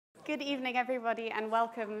Good evening, everybody, and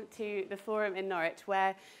welcome to the Forum in Norwich,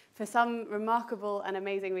 where, for some remarkable and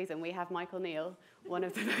amazing reason, we have Neill, one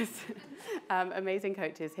of the most amazing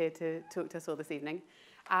coaches, here to talk to us all this evening.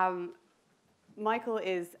 Michael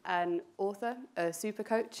is an author, a super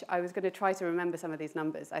coach. I was going to try to remember some of these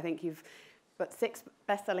numbers. I think you've got 6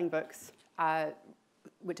 best-selling books,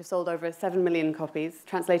 which have sold over 7 million copies,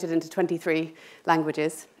 translated into 23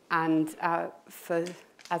 languages, and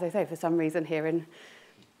as I say, for some reason here in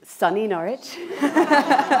sunny Norwich.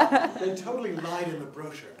 They totally lied in the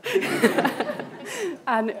brochure.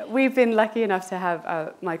 And we've been lucky enough to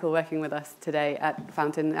have Michael working with us today at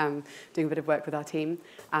Fountain, doing a bit of work with our team,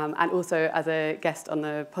 and also as a guest on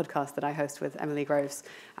the podcast that I host with Emily Groves.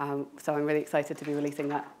 So I'm really excited to be releasing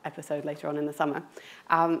that episode later on in the summer.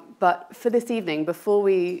 But for this evening, before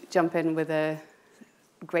we jump in with a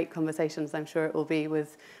great conversations, I'm sure it will be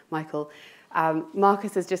with Michael,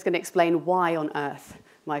 Marcus is just going to explain why on earth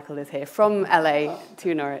Michael is here from LA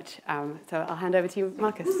to Norwich. So I'll hand over to you,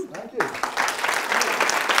 Marcus. Thank you.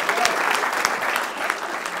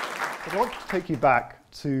 I'd like to take you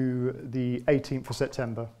back to the 18th of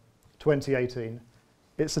September, 2018.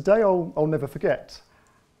 It's a day I'll never forget.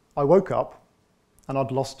 I woke up and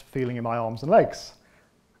I'd lost feeling in my arms and legs.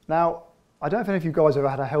 Now, I don't know if any of you guys ever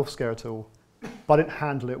had a health scare at all, but I didn't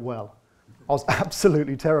handle it well. I was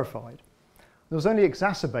absolutely terrified. It was only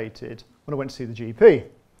exacerbated when I went to see the GP.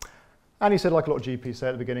 And he said, like a lot of GPs say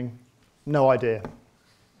at the beginning, no idea.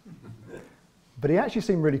 But he actually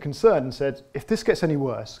seemed really concerned and said, if this gets any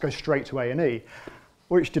worse, go straight to A&E,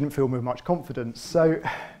 which didn't fill me with much confidence. So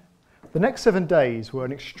the next 7 days were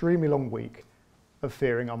an extremely long week of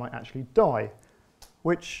fearing I might actually die,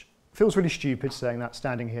 which feels really stupid saying that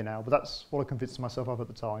standing here now, but that's what I convinced myself of at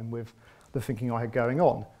the time with the thinking I had going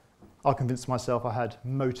on. I convinced myself I had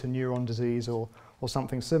motor neuron disease or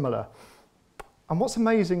something similar. And what's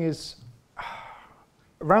amazing is,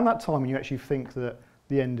 around that time when you actually think that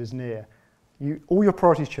the end is near, all your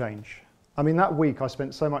priorities change. I mean, that week I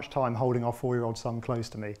spent so much time holding our 4-year-old son close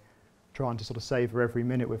to me, trying to sort of savour every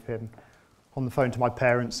minute with him. On the phone to my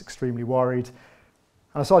parents, extremely worried. And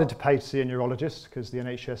I decided to pay to see a neurologist because the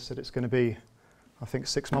NHS said it's going to be, I think,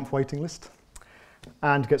 6-month waiting list,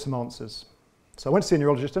 and get some answers. So I went to see a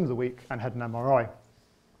neurologist end of the week and had an MRI.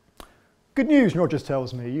 Good news, neurologist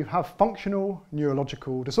tells me, you have functional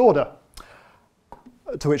neurological disorder.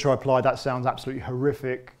 To which I replied, that sounds absolutely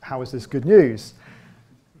horrific. How is this good news?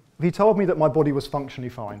 He told me that my body was functionally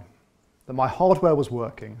fine, that my hardware was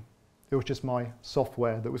working. It was just my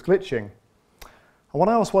software that was glitching. And when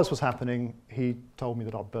I asked what was happening, he told me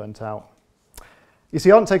that I'd burnt out. You see,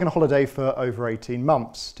 I hadn't taken a holiday for over 18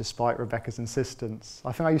 months, despite Rebecca's insistence.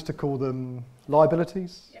 I think I used to call them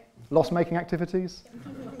liabilities, loss-making activities.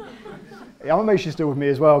 I'm amazed she's still with me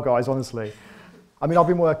as well, guys, honestly. I mean, I've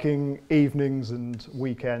been working evenings and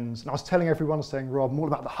weekends, and I was telling everyone, saying, Rob, I'm all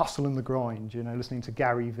about the hustle and the grind, you know, listening to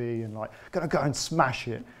Gary Vee and like, gonna go and smash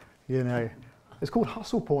it, you know. It's called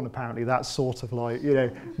hustle porn, apparently, that sort of like, you know,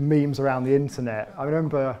 memes around the internet. I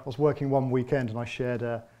remember I was working one weekend and I shared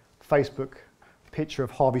a Facebook picture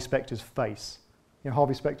of Harvey Specter's face. You know,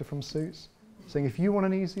 Harvey Specter from Suits, saying, if you want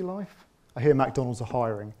an easy life, I hear McDonald's are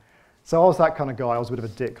hiring. So I was that kind of guy. I was a bit of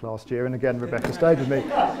a dick last year, and again, Rebecca stayed with me.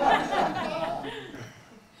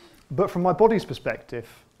 But from my body's perspective,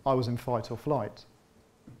 I was in fight or flight.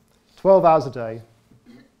 12 hours a day,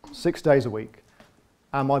 6 days a week,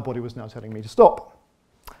 and my body was now telling me to stop.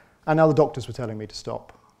 And now the doctors were telling me to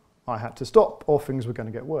stop. I had to stop, or things were going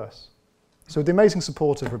to get worse. So with the amazing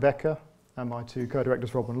support of Rebecca and my 2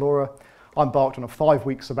 co-directors, Rob and Laura, I embarked on a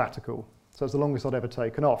 5-week sabbatical. So it's the longest I'd ever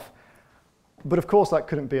taken off. But of course, that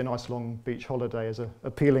couldn't be a nice long beach holiday, as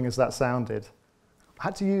appealing as that sounded. I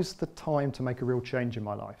had to use the time to make a real change in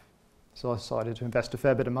my life. So I decided to invest a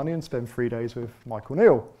fair bit of money and spend 3 days with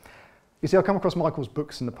Neill. You see, I've come across Michael's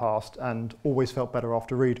books in the past and always felt better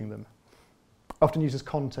after reading them. I often use his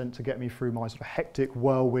content to get me through my sort of hectic,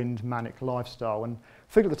 whirlwind, manic lifestyle, and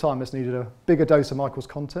figured at the time this needed a bigger dose of Michael's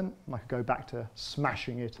content, and I could go back to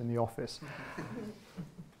smashing it in the office.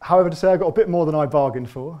 However, to say I got a bit more than I bargained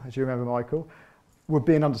for, as you remember, Michael, would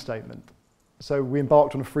be an understatement. So we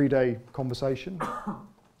embarked on a 3-day conversation,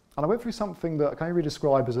 and I went through something that I can only really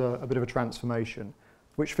describe as a bit of a transformation,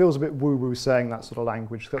 which feels a bit woo-woo saying that sort of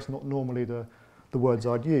language, because that's not normally the words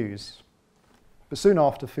I'd use. But soon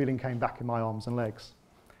after, feeling came back in my arms and legs.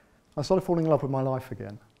 I started falling in love with my life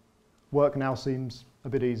again. Work now seems a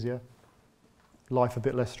bit easier, life a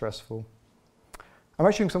bit less stressful. I'm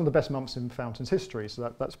actually in some of the best months in Fountain's history,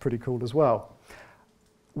 so that's pretty cool as well.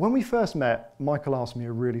 When we first met, Michael asked me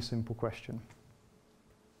a really simple question.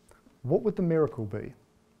 What would the miracle be?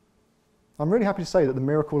 I'm really happy to say that the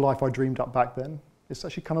miracle life I dreamed up back then is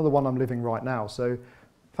actually kind of the one I'm living right now. So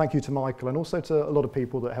thank you to Michael, and also to a lot of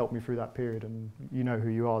people that helped me through that period, and you know who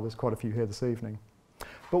you are. There's quite a few here this evening.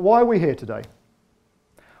 But why are we here today?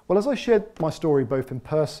 Well, as I shared my story both in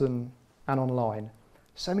person and online,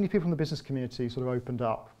 so many people in the business community sort of opened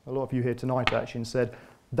up. A lot of you here tonight actually, and said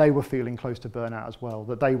they were feeling close to burnout as well,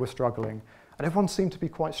 that they were struggling, and everyone seemed to be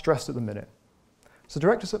quite stressed at the minute. So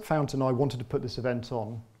directors at Fountain and I wanted to put this event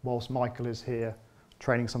on whilst Michael is here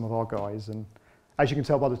training some of our guys, and as you can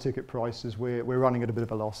tell by the ticket prices, we're running at a bit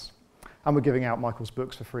of a loss. And we're giving out Michael's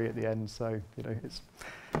books for free at the end, so you know,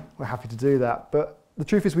 we're happy to do that. But the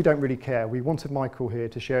truth is we don't really care. We wanted Michael here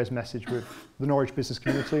to share his message with the Norwich business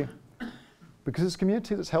community, because it's a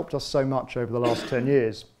community that's helped us so much over the last 10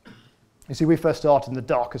 years. You see, we first started in the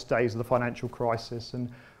darkest days of the financial crisis, and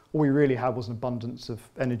all we really had was an abundance of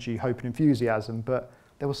energy, hope and enthusiasm, but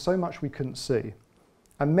there was so much we couldn't see.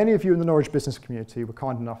 And many of you in the Norwich business community were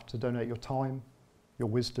kind enough to donate your time, your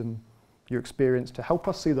wisdom, your experience to help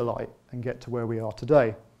us see the light and get to where we are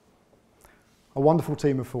today. A wonderful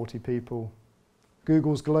team of 40 people,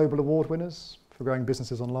 Google's global award winners for growing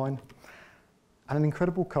businesses online, and an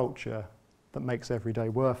incredible culture that makes every day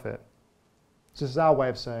worth it. So this is our way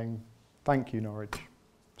of saying thank you, Norwich.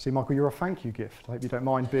 See, Michael, you're a thank you gift. I hope you don't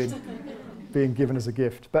mind being given as a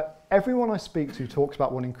gift. But everyone I speak to talks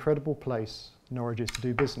about what an incredible place Norwich is to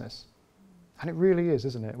do business. And it really is,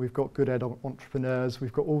 isn't it? We've got good entrepreneurs,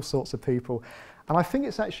 we've got all sorts of people. And I think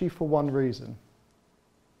it's actually for one reason.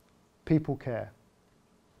 People care.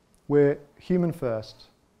 We're human first,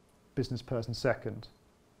 business person second.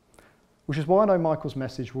 Which is why I know Michael's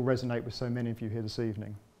message will resonate with so many of you here this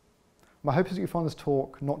evening. My hope is that you find this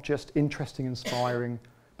talk not just interesting, inspiring,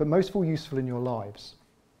 but most of all useful in your lives.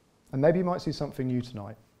 And maybe you might see something new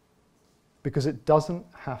tonight. Because it doesn't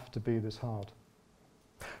have to be this hard.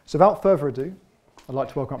 So without further ado, I'd like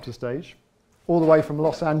to welcome up to the stage, all the way from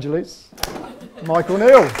Los Angeles, Michael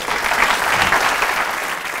Neill.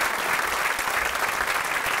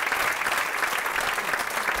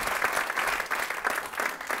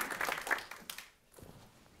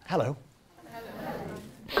 Hello.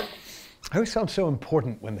 I always sound so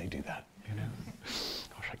important when they do that, you know.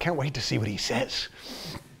 Gosh, I can't wait to see what he says.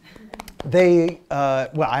 I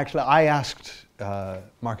asked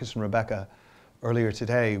Marcus and Rebecca earlier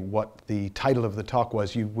today what the title of the talk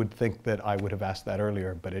was. You would think that I would have asked that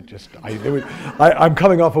earlier, but I'm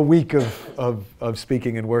coming off a week of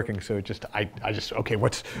speaking and working, so okay,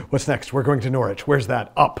 what's next? We're going to Norwich. Where's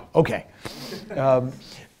that? Up. Okay.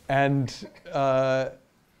 And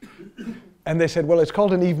they said, well, it's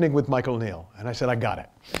called An Evening with Michael Neill. And I said, I got it.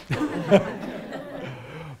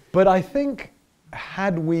 But I think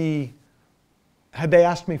had they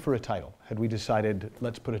asked me for a title, had we decided,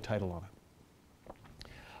 let's put a title on it,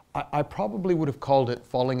 I probably would have called it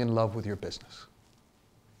Falling in Love with Your Business.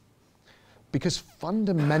 Because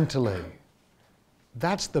fundamentally,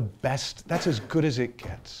 that's the best, that's as good as it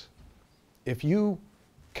gets. If you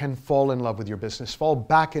can fall in love with your business, fall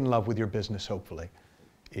back in love with your business, hopefully,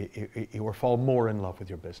 or fall more in love with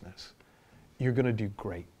your business, you're going to do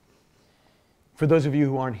great. For those of you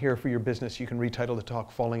who aren't here for your business, you can retitle the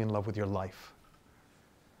talk, Falling in Love with Your Life.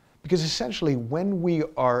 Because essentially, when we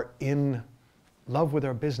are in love with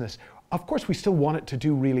our business, of course we still want it to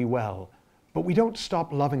do really well, but we don't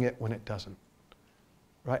stop loving it when it doesn't.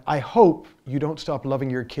 Right? I hope you don't stop loving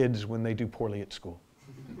your kids when they do poorly at school.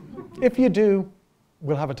 If you do,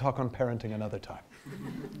 we'll have a talk on parenting another time.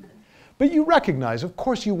 But you recognize, of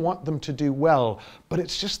course you want them to do well, but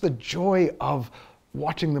it's just the joy of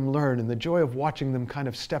watching them learn and the joy of watching them kind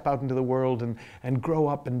of step out into the world and grow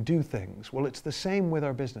up and do things. Well, it's the same with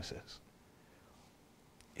our businesses.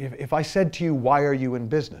 If I said to you, why are you in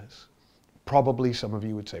business? Probably some of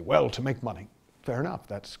you would say, well, to make money. Fair enough,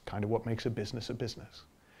 that's kind of what makes a business a business.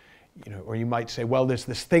 You know, or you might say, well, there's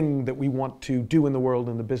this thing that we want to do in the world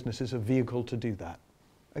and the business is a vehicle to do that.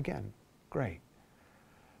 Again, great.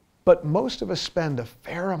 But most of us spend a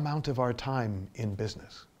fair amount of our time in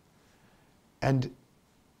business. And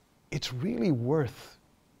it's really worth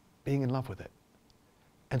being in love with it.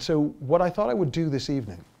 And so what I thought I would do this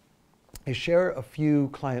evening is share a few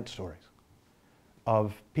client stories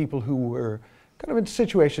of people who were kind of in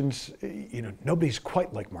situations, you know, nobody's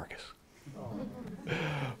quite like Marcus.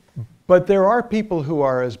 But there are people who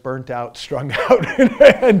are as burnt out, strung out,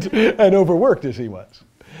 and overworked as he was.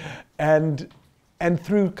 And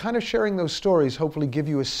through kind of sharing those stories, hopefully give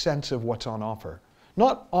you a sense of what's on offer.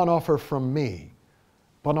 Not on offer from me,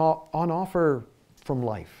 but on offer from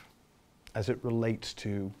life as it relates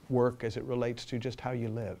to work, as it relates to just how you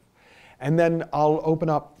live. And then I'll open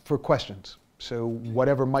up for questions. So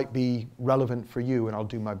whatever might be relevant for you, and I'll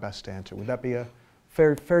do my best to answer. Would that be a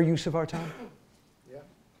fair use of our time?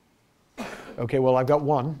 Yeah. Okay, well, I've got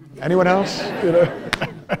one. Anyone else? You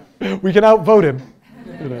know, we can outvote him.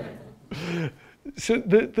 You know. So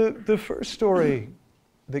the first story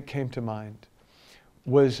that came to mind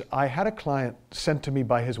was I had a client sent to me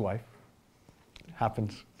by his wife.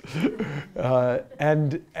 Happens.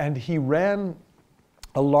 And he ran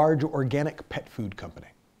a large organic pet food company.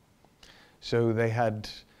 So they had,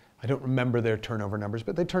 I don't remember their turnover numbers,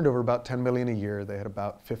 but they turned over about 10 million a year. They had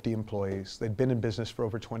about 50 employees. They'd been in business for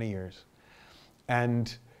over 20 years.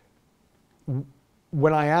 And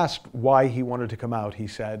when I asked why he wanted to come out, he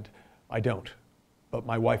said, I don't, but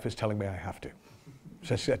my wife is telling me I have to.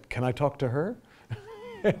 So I said, can I talk to her?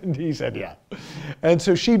 And he said, yeah. And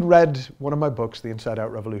so she'd read one of my books, The Inside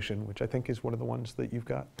Out Revolution, which I think is one of the ones that you've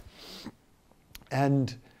got.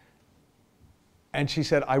 And she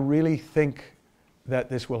said, I really think that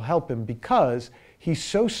this will help him because he's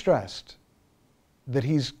so stressed that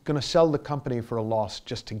he's going to sell the company for a loss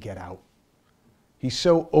just to get out. He's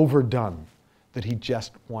so overdone that he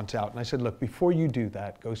just wants out. And I said, look, before you do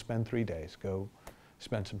that, go spend 3 days. Go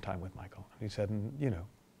spend some time with Michael. And he said, you know,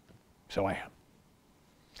 so I am.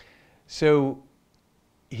 So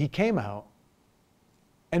he came out,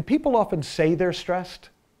 and people often say they're stressed,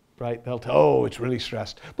 right? They'll tell, oh, it's really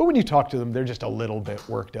stressed. But when you talk to them, they're just a little bit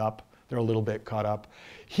worked up. They're a little bit caught up.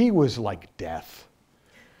 He was like death.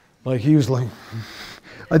 Like he was like,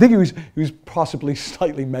 I think he was possibly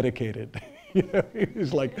slightly medicated. You know, he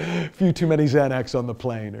was like a few too many Xanax on the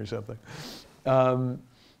plane or something. But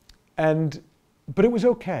it was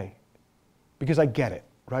okay, because I get it.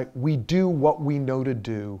 Right? We do what we know to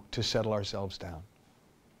do to settle ourselves down.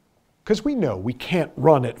 Because we know we can't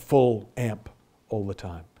run at full amp all the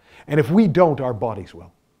time. And if we don't, our bodies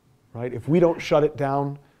will. Right? If we don't shut it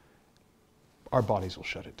down, our bodies will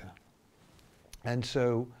shut it down. And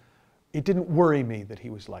so it didn't worry me that he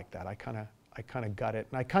was like that. I kind of got it.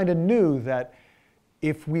 And I kind of knew that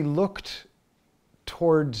if we looked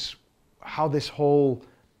towards how this whole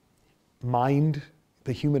mind,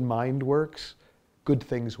 the human mind works, good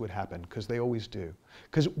things would happen, because they always do.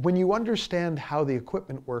 Because when you understand how the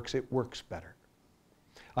equipment works, it works better.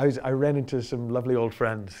 I ran into some lovely old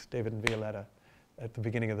friends, David and Violetta, at the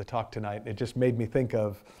beginning of the talk tonight. It just made me think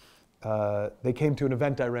of, they came to an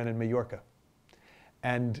event I ran in Mallorca.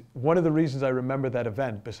 And one of the reasons I remember that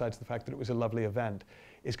event, besides the fact that it was a lovely event,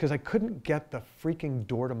 is because I couldn't get the freaking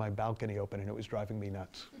door to my balcony open, and it was driving me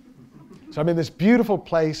nuts. So I'm in this beautiful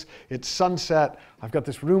place, it's sunset, I've got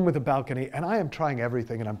this room with a balcony, and I am trying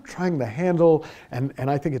everything, and I'm trying the handle, and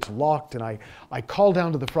I think it's locked, and I call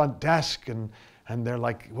down to the front desk, and they're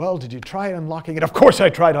like, well, did you try unlocking it? Of course I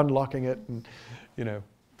tried unlocking it, and you know,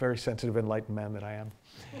 very sensitive, enlightened man that I am.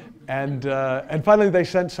 And finally they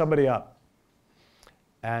sent somebody up,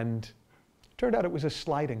 and it turned out it was a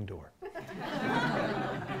sliding door.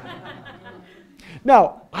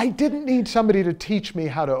 Now, I didn't need somebody to teach me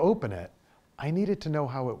how to open it. I needed to know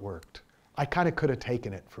how it worked. I kind of could have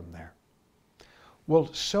taken it from there.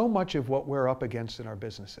 Well, so much of what we're up against in our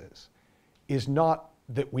businesses is not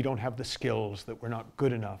that we don't have the skills, that we're not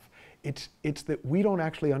good enough. It's that we don't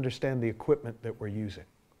actually understand the equipment that we're using.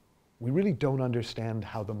 We really don't understand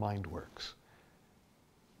how the mind works.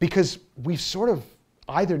 Because we've sort of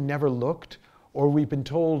either never looked, or we've been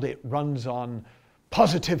told it runs on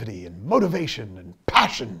positivity and motivation and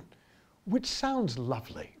passion, which sounds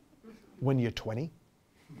lovely when you're 20,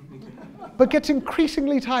 but gets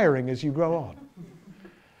increasingly tiring as you grow on.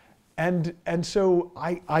 And so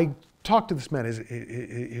I talked to this man.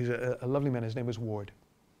 He's a lovely man. His name was Ward.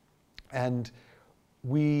 And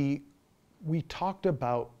we talked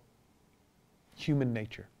about human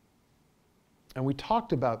nature. And we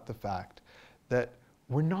talked about the fact that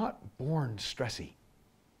we're not born stressy,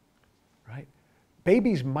 right?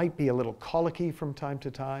 Babies might be a little colicky from time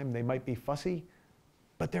to time. They might be fussy,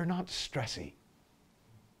 but they're not stressy.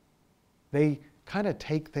 They kind of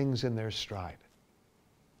take things in their stride.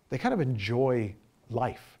 They kind of enjoy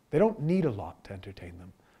life. They don't need a lot to entertain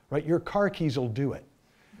them, right? Your car keys will do it.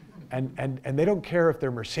 And they don't care if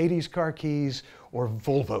they're Mercedes car keys or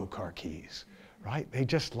Volvo car keys, right? They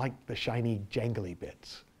just like the shiny, jangly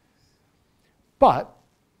bits. But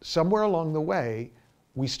somewhere along the way,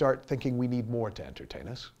 we start thinking we need more to entertain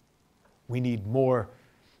us. We need more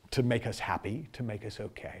to make us happy, to make us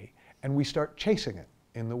okay. And we start chasing it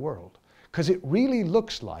in the world. Because it really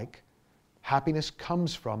looks like happiness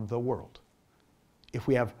comes from the world. If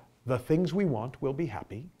we have the things we want, we'll be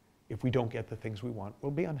happy. If we don't get the things we want,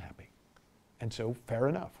 we'll be unhappy. And so, fair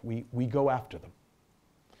enough, we go after them.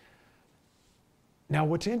 Now,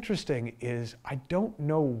 what's interesting is I don't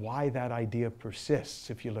know why that idea persists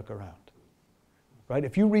if you look around. Right?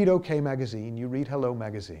 If you read OK Magazine, you read Hello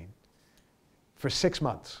Magazine, for 6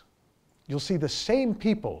 months, you'll see the same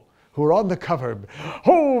people who are on the cover.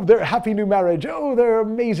 Oh, their happy new marriage. Oh, their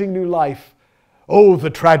amazing new life. Oh, the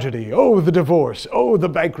tragedy. Oh, the divorce. Oh, the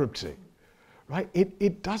bankruptcy. Right?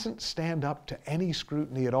 It doesn't stand up to any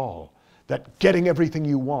scrutiny at all that getting everything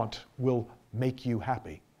you want will make you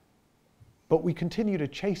happy. But we continue to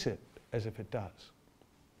chase it as if it does.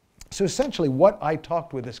 So essentially what I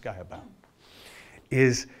talked with this guy about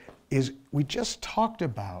is we just talked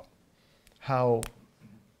about how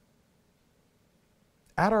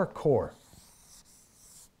at our core,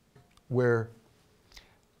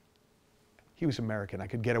 he was American. I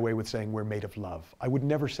could get away with saying we're made of love. I would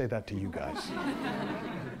never say that to you guys.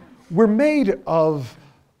 We're made of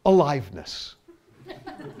aliveness.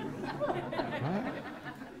 Right?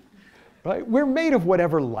 Right? We're made of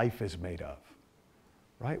whatever life is made of.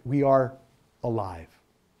 Right? We are alive.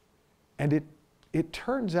 And it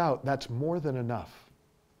turns out that's more than enough.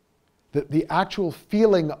 That the actual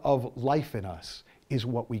feeling of life in us is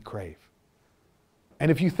what we crave.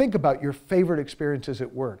 And if you think about your favorite experiences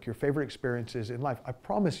at work, your favorite experiences in life, I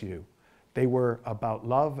promise you, they were about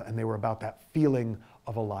love and they were about that feeling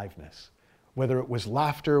of aliveness. Whether it was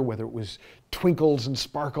laughter, whether it was twinkles and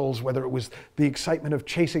sparkles, whether it was the excitement of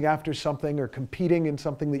chasing after something or competing in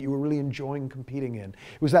something that you were really enjoying competing in.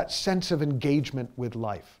 It was that sense of engagement with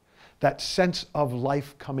life, that sense of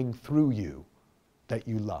life coming through you that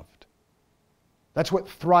you loved. That's what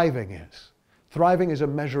thriving is. Thriving is a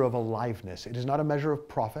measure of aliveness. It is not a measure of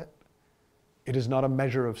profit. It is not a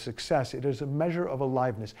measure of success. It is a measure of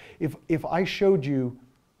aliveness. If I showed you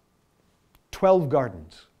 12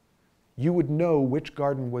 gardens, you would know which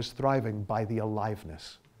garden was thriving by the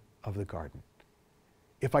aliveness of the garden.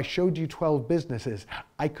 If I showed you 12 businesses,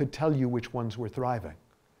 I could tell you which ones were thriving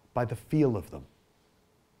by the feel of them.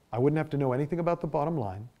 I wouldn't have to know anything about the bottom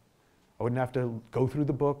line. I wouldn't have to go through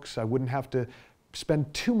the books. I wouldn't have to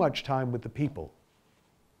spend too much time with the people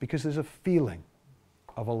because there's a feeling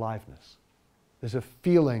of aliveness. There's a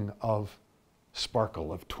feeling of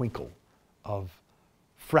sparkle, of twinkle, of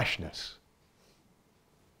freshness.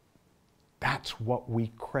 That's what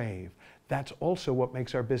we crave. That's also what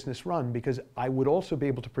makes our business run, because I would also be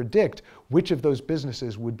able to predict which of those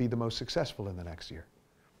businesses would be the most successful in the next year.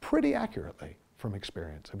 Pretty accurately from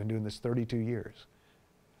experience. I've been doing this 32 years.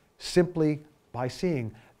 Simply by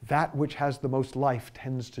seeing that which has the most life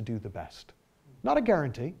tends to do the best. Not a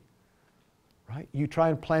guarantee, right? You try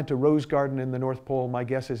and plant a rose garden in the North Pole, my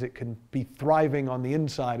guess is it can be thriving on the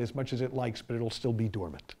inside as much as it likes, but it'll still be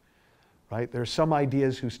dormant, right? There are some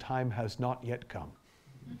ideas whose time has not yet come.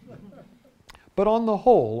 But on the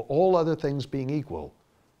whole, all other things being equal,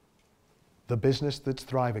 the business that's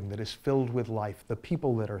thriving, that is filled with life, the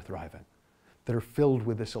people that are thriving, that are filled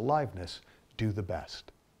with this aliveness, do the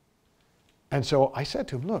best. And so I said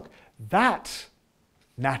to him, look, that's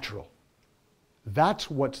natural. That's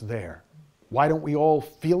what's there. Why don't we all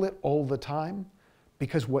feel it all the time?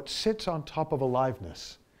 Because what sits on top of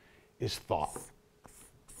aliveness is thought.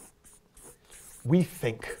 We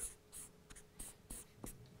think.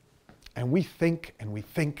 And we think, and we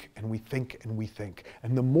think, and we think, and we think.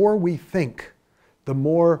 And the more we think, the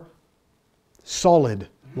more solid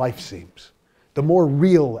life seems. The more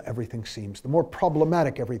real everything seems, the more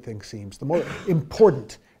problematic everything seems, the more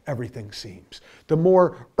important everything seems, the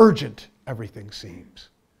more urgent everything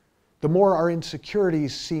seems. The more our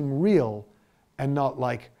insecurities seem real and not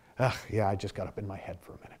like, ugh, yeah, I just got up in my head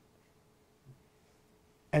for a minute.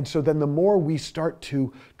 And so then the more we start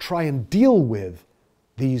to try and deal with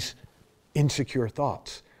these insecure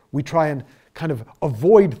thoughts, we try and kind of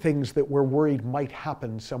avoid things that we're worried might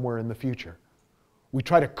happen somewhere in the future. We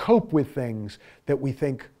try to cope with things that we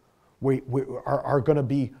think are going to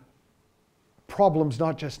be problems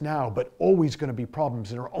not just now, but always going to be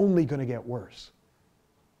problems and are only going to get worse.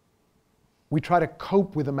 We try to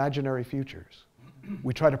cope with imaginary futures.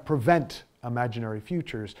 We try to prevent imaginary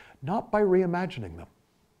futures, not by reimagining them,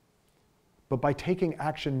 but by taking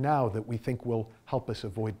action now that we think will help us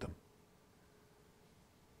avoid them.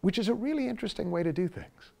 Which is a really interesting way to do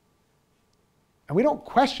things. And we don't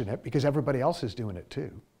question it because everybody else is doing it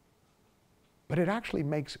too. But it actually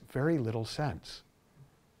makes very little sense.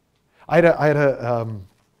 I had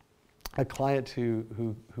a client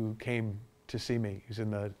who came to see me. He's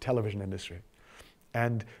in the television industry.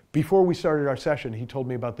 And before we started our session, he told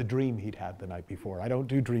me about the dream he'd had the night before. I don't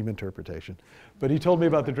do dream interpretation, but he told me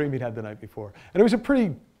about the dream he'd had the night before. And it was a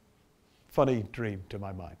pretty funny dream to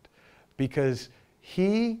my mind, because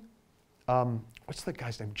he, what's the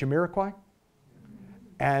guy's name? Jamiroquai?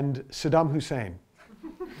 and Saddam Hussein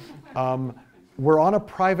were on a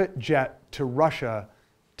private jet to Russia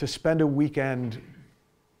to spend a weekend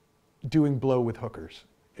doing blow with hookers,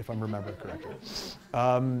 if I'm remembering correctly.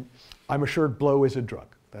 I'm assured blow is a drug.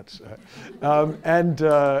 That's and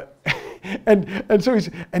so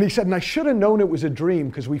he said, and I should have known it was a dream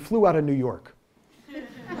because we flew out of New York.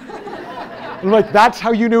 I'm like, that's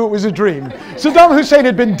how you knew it was a dream. Saddam Hussein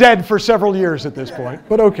had been dead for several years at this point,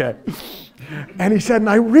 but okay. And he said, and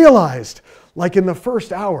I realized, like in the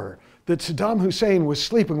first hour, that Saddam Hussein was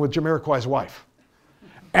sleeping with Jamiroquai's wife.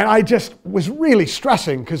 And I just was really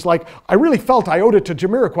stressing because like I really felt I owed it to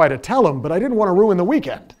Jamiroquai to tell him, but I didn't want to ruin the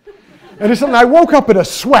weekend. And suddenly I woke up in a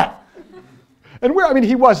sweat. And I mean,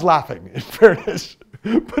 he was laughing, in fairness.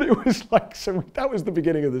 But it was like, so that was the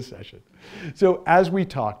beginning of the session. So as we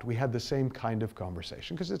talked, we had the same kind of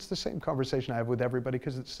conversation, because it's the same conversation I have with everybody,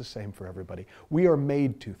 because it's the same for everybody. We are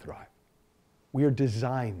made to thrive. We are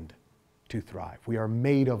designed to thrive. We are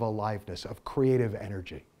made of aliveness, of creative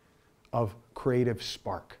energy, of creative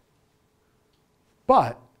spark.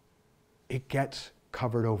 But it gets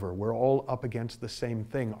covered over. We're all up against the same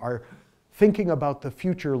thing. Our thinking about the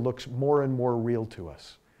future looks more and more real to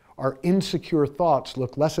us. Our insecure thoughts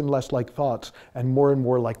look less and less like thoughts and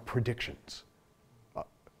more like predictions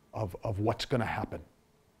of what's going to happen.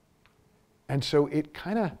 And so it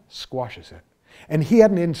kind of squashes it. And he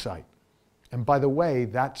had an insight. And by the way,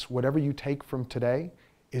 that's whatever you take from today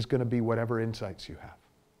is going to be whatever insights you have.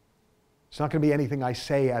 It's not going to be anything I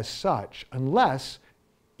say as such unless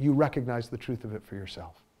you recognize the truth of it for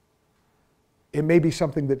yourself. It may be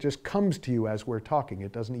something that just comes to you as we're talking.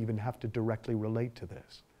 It doesn't even have to directly relate to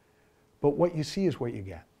this. But what you see is what you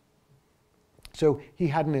get. So he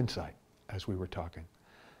had an insight as we were talking.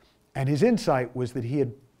 And his insight was that he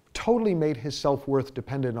had totally made his self-worth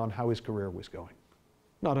dependent on how his career was going.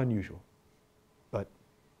 Not unusual, but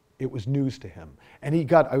it was news to him. And he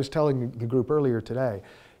got, I was telling the group earlier today,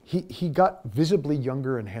 he got visibly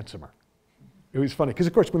younger and handsomer. It was funny, because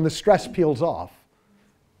of course when the stress peels off,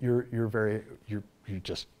 you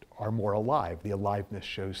just are more alive. The aliveness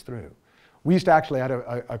shows through. We used to actually had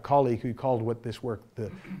a colleague who called what this work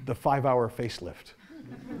the 5-hour facelift.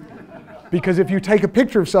 Because if you take a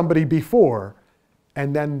picture of somebody before,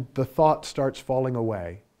 and then the thought starts falling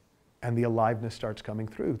away, and the aliveness starts coming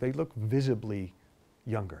through, they look visibly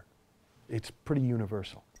younger. It's pretty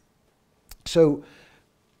universal. So,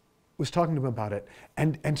 was talking to him about it,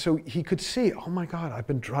 and so he could see, oh my God, I've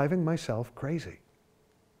been driving myself crazy.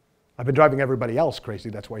 I've been driving everybody else crazy,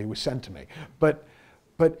 that's why he was sent to me. But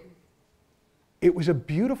it was a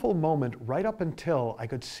beautiful moment right up until I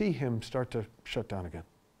could see him start to shut down again.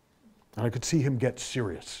 And I could see him get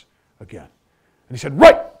serious again. And he said,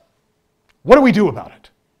 right, what do we do about it?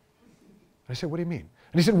 I said, what do you mean?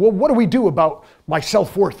 And he said, well, what do we do about my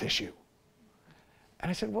self-worth issue? And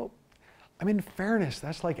I said, well, I mean, in fairness,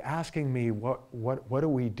 that's like asking me, what do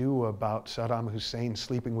we do about Saddam Hussein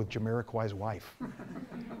sleeping with Jamiroquai's wife?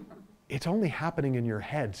 It's only happening in your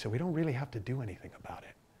head, so we don't really have to do anything about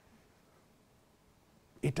it.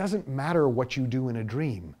 It doesn't matter what you do in a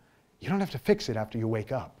dream. You don't have to fix it after you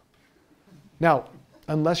wake up. Now,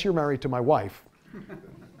 unless you're married to my wife,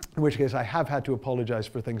 in which case I have had to apologize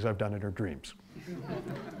for things I've done in her dreams.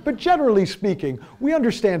 But generally speaking, we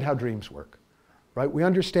understand how dreams work, right? We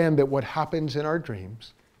understand that what happens in our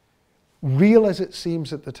dreams, real as it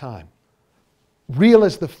seems at the time, real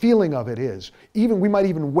as the feeling of it is, we might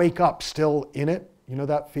even wake up still in it, you know,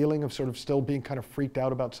 that feeling of sort of still being kind of freaked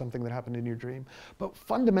out about something that happened in your dream. But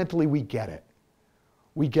fundamentally, we get it.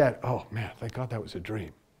 We get, oh man, thank God that was a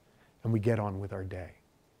dream. And we get on with our day.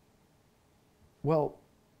 Well,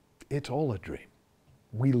 it's all a dream.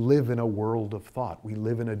 We live in a world of thought. We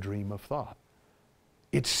live in a dream of thought.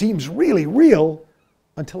 It seems really real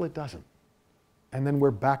until it doesn't. And then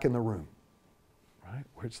we're back in the room, right?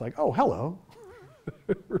 Where it's like, oh, hello,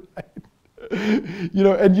 right? You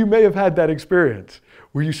know, and you may have had that experience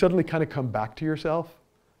where you suddenly kind of come back to yourself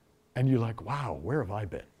and you're like, wow, where have I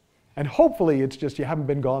been? And hopefully it's just you haven't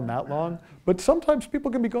been gone that long, but sometimes people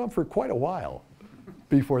can be gone for quite a while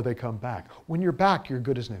before they come back. When you're back, you're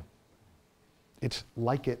good as new. It's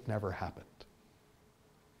like it never happened.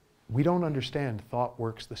 We don't understand thought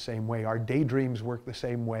works the same way. Our daydreams work the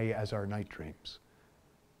same way as our night dreams.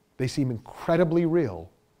 They seem incredibly real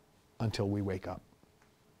until we wake up.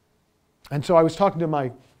 And so I was talking to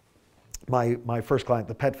my first client,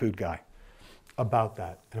 the pet food guy, about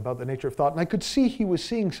that and about the nature of thought. And I could see he was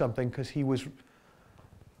seeing something because he was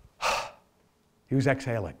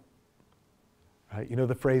exhaling. Right? You know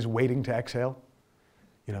the phrase waiting to exhale?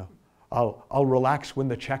 You know, I'll relax when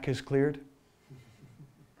the check is cleared.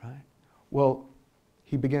 Right? Well,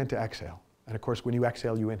 he began to exhale. And of course, when you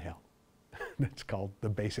exhale, you inhale. That's called the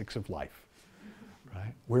basics of life,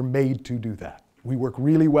 right? We're made to do that. We work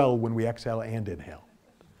really well when we exhale and inhale,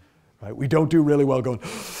 right? We don't do really well going,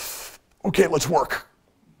 okay, let's work.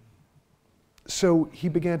 So he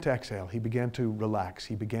began to exhale. He began to relax.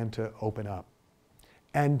 He began to open up.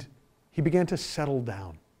 And he began to settle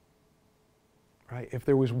down, right? If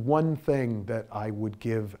there was one thing that I would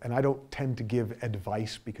give, and I don't tend to give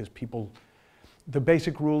advice because people, the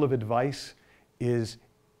basic rule of advice is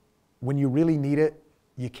when you really need it,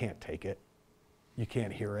 you can't take it. You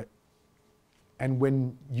can't hear it. And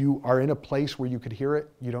when you are in a place where you could hear it,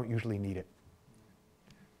 you don't usually need it.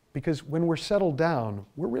 Because when we're settled down,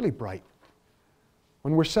 we're really bright.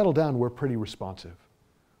 When we're settled down, we're pretty responsive.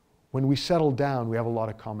 When we settle down, we have a lot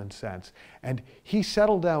of common sense. And he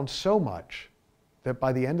settled down so much that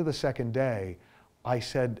by the end of the second day, I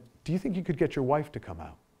said, do you think you could get your wife to come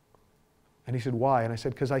out? And he said, why? And I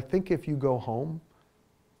said, because I think if you go home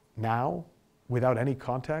now, without any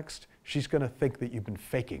context, she's going to think that you've been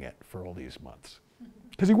faking it for all these months.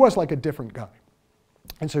 Because he was like a different guy.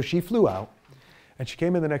 And so she flew out, and she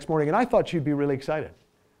came in the next morning, and I thought she'd be really excited.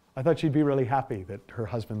 I thought she'd be really happy that her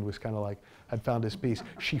husband was kind of like, had found his peace.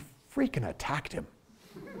 She freaking attacked him.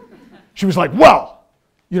 She was like, well,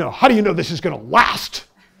 you know, how do you know this is going to last?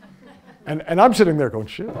 And I'm sitting there going,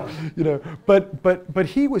 shit, you know. But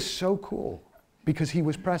he was so cool because he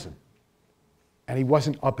was present. And he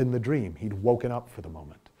wasn't up in the dream. He'd woken up for the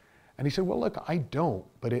moment. And he said, well, look, I don't,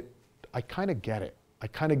 but I kind of get it. I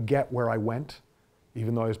kind of get where I went,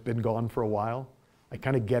 even though I've been gone for a while. I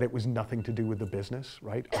kind of get it was nothing to do with the business,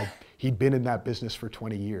 right? He'd been in that business for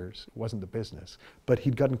 20 years. It wasn't the business. But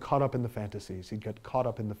he'd gotten caught up in the fantasies. He'd got caught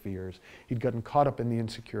up in the fears. He'd gotten caught up in the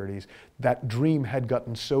insecurities. That dream had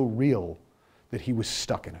gotten so real that he was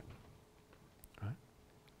stuck in it, right?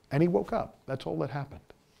 And he woke up. That's all that happened.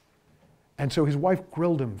 And so his wife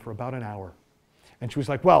grilled him for about an hour. And she was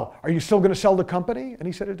like, well, are you still going to sell the company? And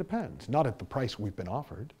he said, it depends. Not at the price we've been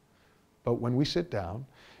offered. But when we sit down,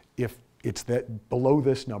 if it's that below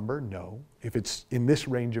this number, no. If it's in this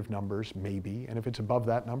range of numbers, maybe. And if it's above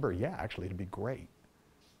that number, yeah, actually, it'd be great.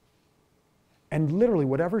 And literally,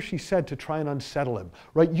 whatever she said to try and unsettle him,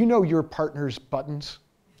 right? You know your partner's buttons?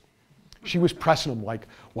 She was pressing him like,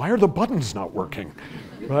 why are the buttons not working,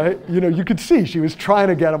 right? You know, you could see she was trying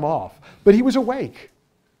to get him off. But he was awake.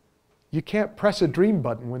 You can't press a dream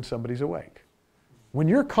button when somebody's awake. When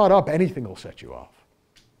you're caught up, anything will set you off.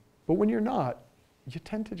 But when you're not, you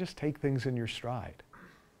tend to just take things in your stride.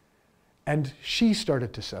 And she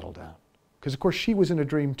started to settle down. Because of course she was in a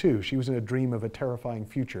dream too. She was in a dream of a terrifying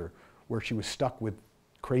future where she was stuck with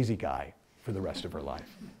crazy guy for the rest of her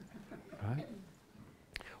life, right?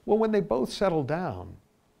 Well, when they both settled down,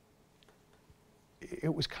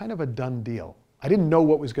 it was kind of a done deal. I didn't know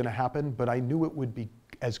what was going to happen, but I knew it would be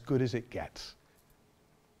as good as it gets,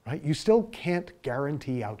 right? You still can't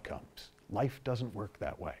guarantee outcomes. Life doesn't work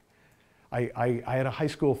that way. I had a high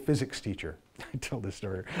school physics teacher. I tell this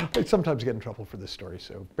story. I sometimes get in trouble for this story,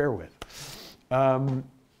 so bear with.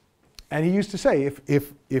 And he used to say,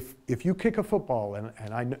 if you kick a football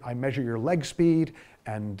and I measure your leg speed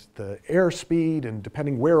and the air speed, and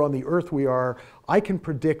depending where on the earth we are, I can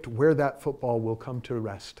predict where that football will come to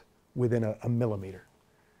rest within a millimeter.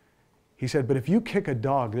 He said, but if you kick a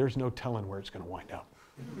dog, there's no telling where it's going to wind up.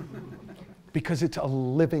 Because it's a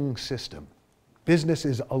living system. Business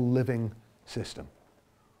is a living system.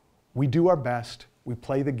 We do our best, we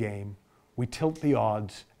play the game, we tilt the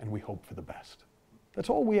odds, and we hope for the best. That's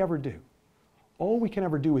all we ever do. All we can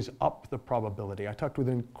ever do is up the probability. I talked with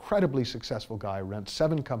an incredibly successful guy who ran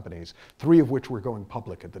 7 companies, 3 of which were going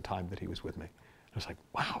public at the time that he was with me. I was like,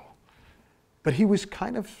 wow. But he was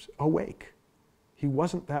kind of awake. He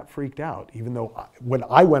wasn't that freaked out, even though when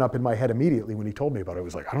I went up in my head immediately when he told me about it, I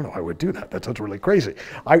was like, I don't know how I would do that. That sounds really crazy.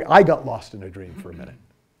 I got lost in a dream for a minute.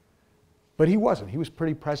 But he wasn't. He was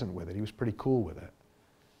pretty present with it. He was pretty cool with it.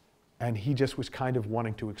 And he just was kind of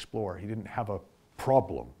wanting to explore. He didn't have a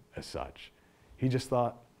problem as such. He just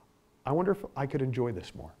thought, I wonder if I could enjoy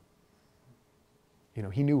this more. You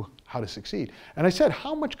know, he knew how to succeed. And I said,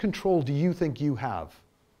 how much control do you think you have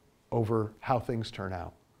over how things turn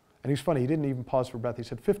out? And he was funny, he didn't even pause for breath. He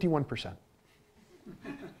said, 51%. I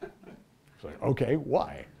was like, okay,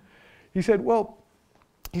 why? He said, well,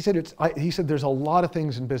 he said, there's a lot of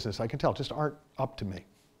things in business, I can tell, just aren't up to me.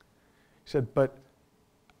 He said, but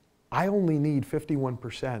I only need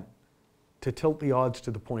 51% to tilt the odds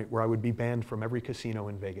to the point where I would be banned from every casino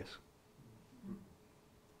in Vegas.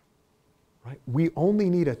 Right? We only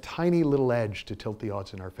need a tiny little edge to tilt the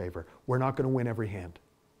odds in our favor. We're not going to win every hand.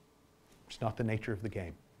 It's not the nature of the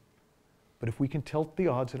game. But if we can tilt the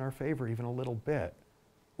odds in our favor even a little bit,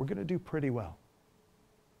 we're going to do pretty well.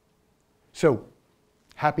 So,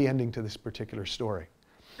 happy ending to this particular story.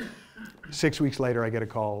 6 weeks later, I get a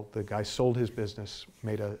call. The guy sold his business,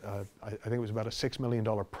 made I think it was about a $6 million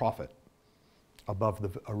profit above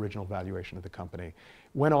the original valuation of the company.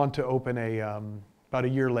 Went on to open about a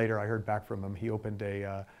year later, I heard back from him, he opened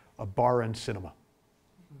a bar and cinema.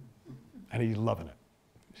 And he's loving it.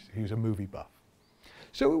 He was a movie buff.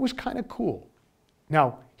 So it was kind of cool.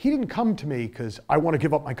 Now, he didn't come to me because I want to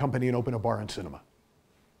give up my company and open a bar and cinema.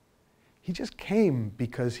 He just came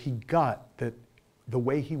because he got that the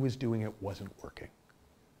way he was doing it wasn't working.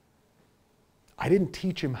 I didn't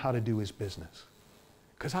teach him how to do his business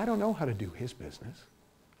because I don't know how to do his business.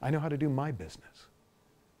 I know how to do my business.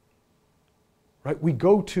 Right? We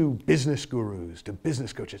go to business gurus, to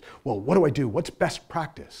business coaches. Well, what do I do? What's best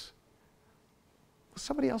practice? Well,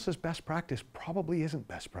 somebody else's best practice probably isn't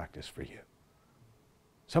best practice for you.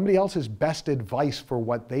 Somebody else's best advice for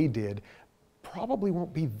what they did probably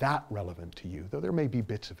won't be that relevant to you, though there may be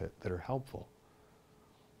bits of it that are helpful.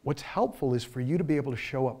 What's helpful is for you to be able to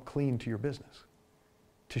show up clean to your business,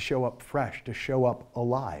 to show up fresh, to show up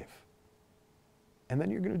alive. And then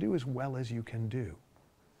you're going to do as well as you can do.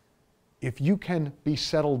 If you can be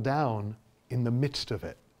settled down in the midst of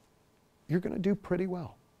it, you're going to do pretty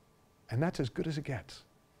well. And that's as good as it gets.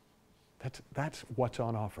 That's what's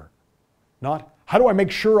on offer. Not, how do I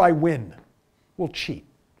make sure I win? Well, cheat.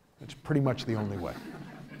 That's pretty much the only way.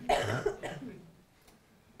 Right?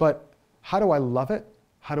 But how do I love it?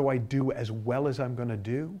 How do I do as well as I'm going to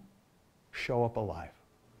do? Show up alive.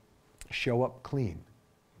 Show up clean.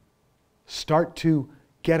 Start to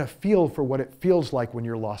get a feel for what it feels like when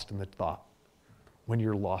you're lost in the thought, when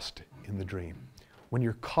you're lost in the dream, when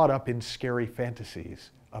you're caught up in scary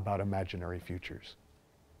fantasies about imaginary futures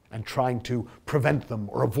and trying to prevent them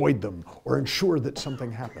or avoid them or ensure that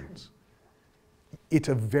something happens. It's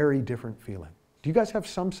a very different feeling. Do you guys have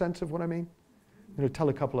some sense of what I mean? I'm going to tell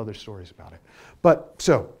a couple other stories about it. But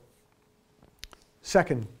so,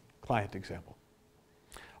 second client example.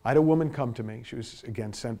 I had a woman come to me. She was,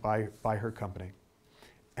 again, sent by her company.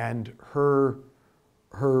 And her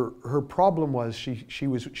problem was she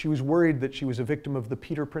was worried that she was a victim of the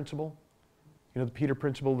Peter principle. You know, the Peter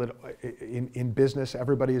principle that in business,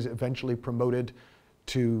 everybody is eventually promoted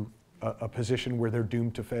to a position where they're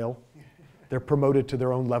doomed to fail. They're promoted to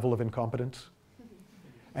their own level of incompetence.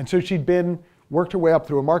 And so she'd worked her way up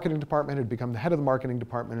through a marketing department, had become the head of the marketing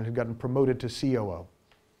department, and had gotten promoted to COO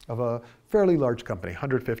of a fairly large company,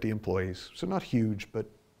 150 employees. So not huge, but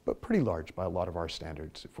pretty large by a lot of our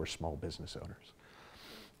standards if we're small business owners.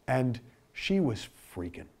 And she was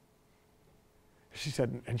freaking. She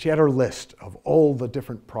said, and she had her list of all the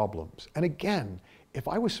different problems. And again, if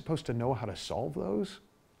I was supposed to know how to solve those,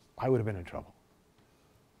 I would have been in trouble.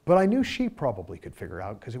 But I knew she probably could figure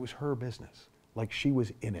out because it was her business. Like she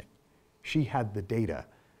was in it. She had the data.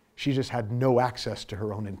 She just had no access to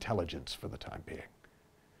her own intelligence for the time being.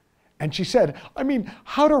 And she said, I mean,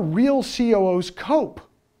 how do real COOs cope?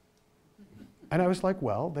 And I was like,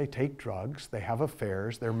 well, they take drugs, they have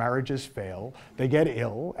affairs, their marriages fail, they get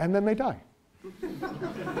ill, and then they die.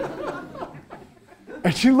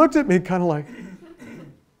 And she looked at me kind of like,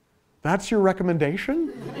 that's your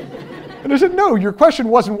recommendation? And I said, no, your question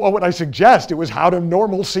wasn't what would I suggest, it was how do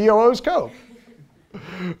normal COOs cope?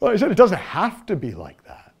 Well, I said, it doesn't have to be like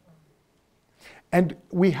that. And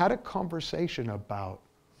we had a conversation about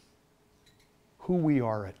who we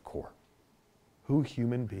are at core, who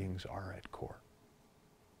human beings are at core.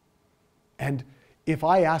 And if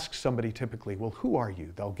I ask somebody typically, well, who are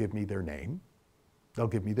you? They'll give me their name, they'll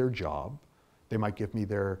give me their job, they might give me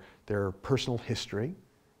their personal history,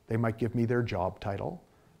 they might give me their job title,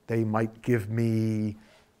 they might give me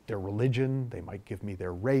their religion, they might give me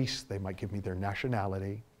their race, they might give me their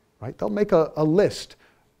nationality, right? They'll make a list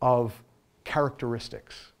of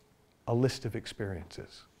characteristics, a list of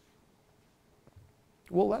experiences.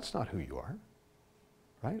 Well, that's not who you are,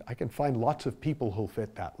 right? I can find lots of people who'll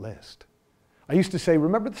fit that list. I used to say,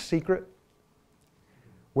 remember The Secret?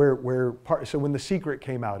 So when The Secret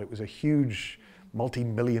came out, it was a huge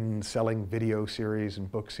multi-million selling video series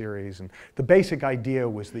and book series. And the basic idea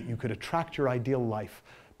was that you could attract your ideal life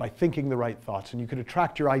by thinking the right thoughts, and you could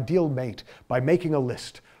attract your ideal mate by making a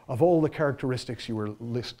list of all the characteristics you were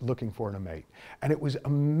looking for in a mate. And it was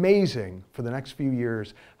amazing for the next few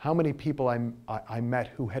years how many people I met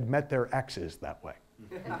who had met their exes that way.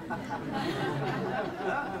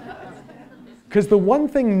 Because the one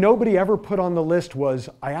thing nobody ever put on the list was,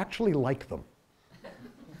 I actually like them.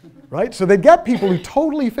 Right? So they'd get people who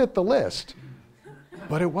totally fit the list,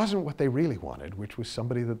 But it wasn't what they really wanted, which was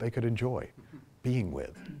somebody that they could enjoy being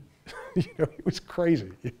with. You know, it was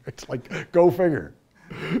crazy. It's like, go figure.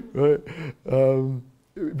 But,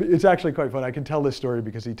 it's actually quite fun. I can tell this story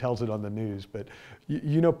because he tells it on the news. But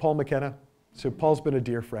you know Paul McKenna? So Paul's been a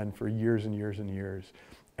dear friend for years and years and years.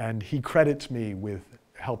 And he credits me with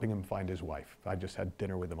helping him find his wife. I just had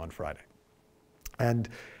dinner with him on Friday. And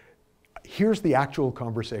here's the actual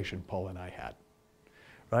conversation Paul and I had.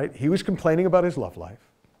 Right? He was complaining about his love life.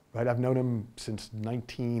 Right? I've known him since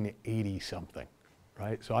 1980 something.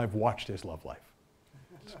 Right? So I've watched his love life.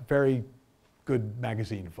 It's very good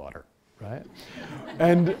magazine fodder, right?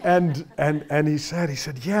 And he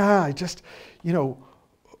said, yeah, I just, you know,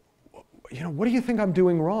 what do you think I'm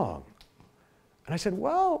doing wrong? And I said,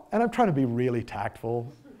 well, and I'm trying to be really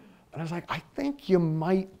tactful. And I was like, I think you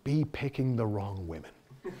might be picking the wrong women.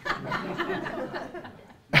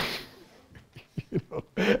 You know,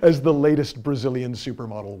 as the latest Brazilian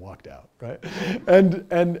supermodel walked out, right?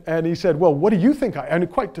 And he said, well, what do you think and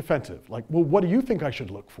quite defensive, like, well, what do you think I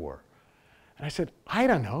should look for? And I said, I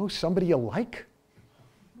don't know, somebody you like?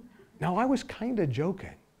 Now, I was kind of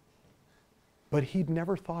joking, but he'd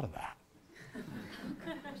never thought of that.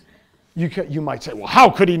 You might say, well, how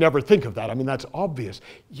could he never think of that? I mean, that's obvious.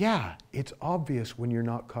 Yeah, it's obvious when you're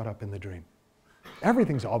not caught up in the dream.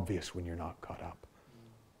 Everything's obvious when you're not caught up.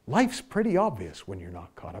 Life's pretty obvious when you're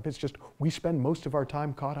not caught up. It's just we spend most of our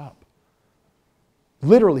time caught up.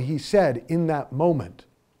 Literally, he said in that moment,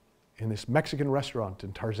 in this Mexican restaurant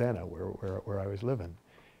in Tarzana where I was living,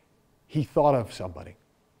 he thought of somebody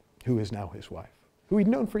who is now his wife, who he'd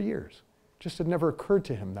known for years. Just had never occurred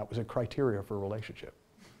to him that was a criteria for a relationship.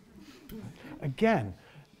 Again,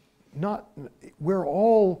 we're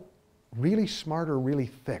all really smart or really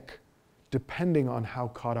thick, depending on how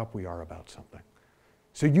caught up we are about something.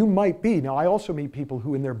 So you might be, now I also meet people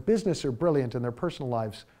who in their business are brilliant, in their personal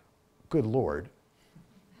lives, good Lord.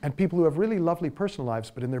 And people who have really lovely personal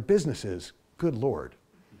lives, but in their businesses, good Lord.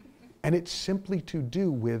 And it's simply to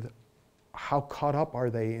do with how caught up are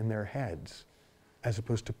they in their heads, as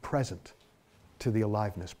opposed to present to the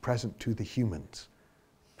aliveness, present to the humans,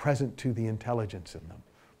 present to the intelligence in them,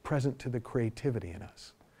 present to the creativity in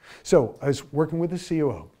us. So I was working with the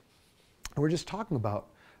COO, and we're just talking about,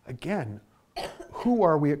 again, who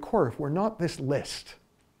are we at core if we're not this list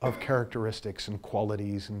of characteristics and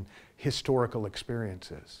qualities and historical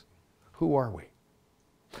experiences? Who are we?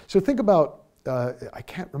 So think about, I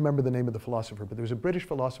can't remember the name of the philosopher, but there was a British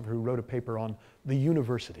philosopher who wrote a paper on the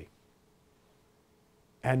university.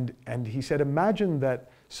 And he said, imagine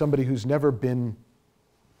that somebody who's never been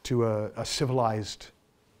to a civilized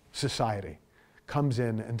society comes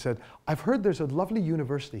in and said, I've heard there's a lovely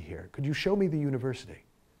university here. Could you show me the university?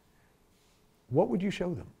 What would you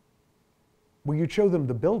show them? Well, you'd show them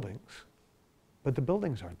the buildings, but the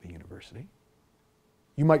buildings aren't the university.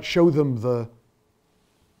 You might show them the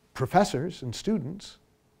professors and students,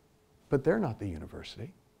 but they're not the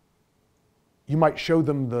university. You might show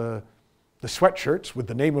them the sweatshirts with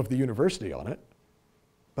the name of the university on it,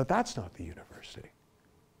 but that's not the university.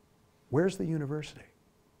 Where's the university?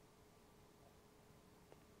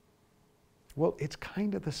 Well, it's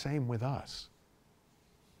kind of the same with us.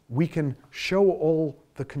 We can show all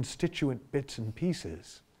the constituent bits and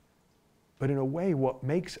pieces, but in a way, what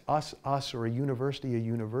makes us us, or a university,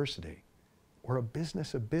 or a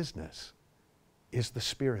business is the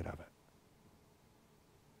spirit of it.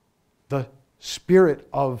 The spirit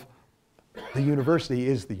of the university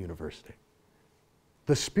is the university.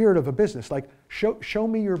 The spirit of a business, like show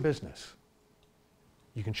me your business.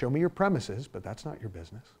 You can show me your premises, but that's not your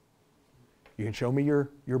business. You can show me your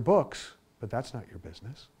books, but that's not your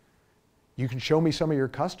business. You can show me some of your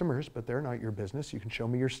customers, but they're not your business. You can show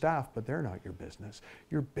me your staff, but they're not your business.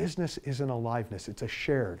 Your business is an aliveness. It's a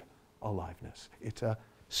shared aliveness. It's a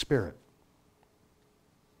spirit.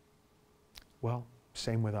 Well,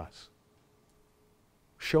 same with us.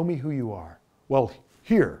 Show me who you are. Well,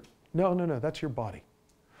 here. No, that's your body.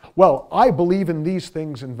 Well, I believe in these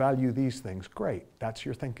things and value these things. Great, that's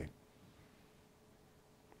your thinking.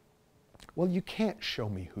 Well, you can't show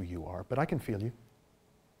me who you are, but I can feel you.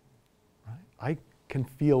 Right? I can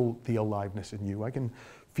feel the aliveness in you. I can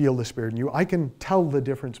feel the spirit in you. I can tell the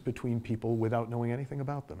difference between people without knowing anything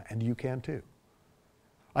about them, and you can too.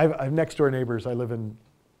 I have next door neighbors. I live in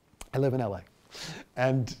LA.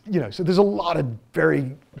 And, so there's a lot of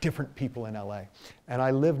very different people in LA. And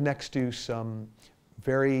I live next to some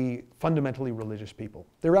very fundamentally religious people.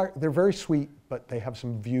 They're very sweet, but they have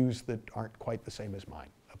some views that aren't quite the same as mine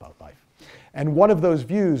about life. And one of those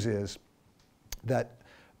views is that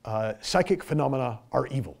psychic phenomena are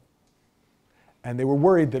evil. And they were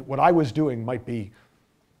worried that what I was doing might be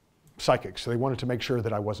psychic, so they wanted to make sure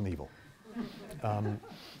that I wasn't evil.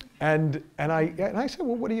 And I said,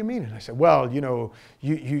 well, what do you mean? And I said, well, you know,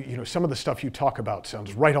 some of the stuff you talk about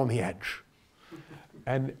sounds right on the edge.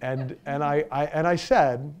 And I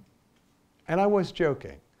said, and I was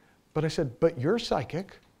joking, but I said, but you're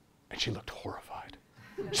psychic. And she looked horrified.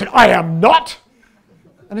 She said, I am not.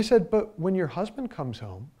 And I said, but when your husband comes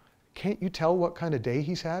home, can't you tell what kind of day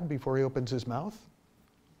he's had before he opens his mouth?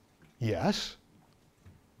 Yes.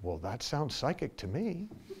 Well, that sounds psychic to me.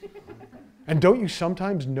 And don't you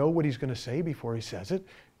sometimes know what he's going to say before he says it?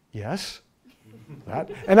 Yes. That.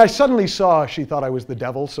 And I suddenly saw she thought I was the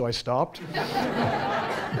devil, so I stopped.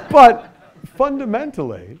 But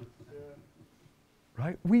fundamentally,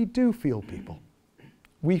 right, we do feel people.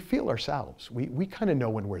 We feel ourselves. We kind of know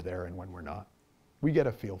when we're there and when we're not. We get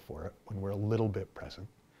a feel for it when we're a little bit present.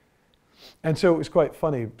 And so it was quite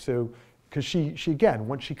funny. So, because she again,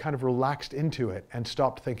 once she kind of relaxed into it and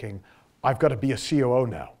stopped thinking, I've got to be a COO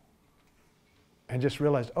now, and just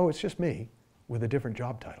realized, oh, it's just me with a different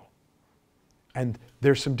job title. And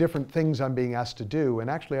there's some different things I'm being asked to do, and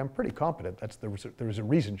actually I'm pretty competent. There was a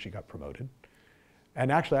reason she got promoted.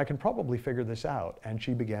 And actually I can probably figure this out. And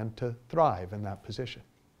she began to thrive in that position.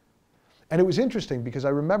 And it was interesting because I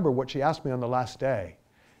remember what she asked me on the last day,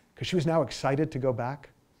 because she was now excited to go back.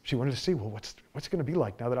 She wanted to see, well, what's it going to be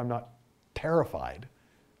like now that I'm not terrified?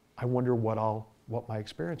 I wonder what my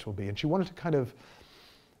experience will be. And she wanted to kind of,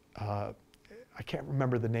 I can't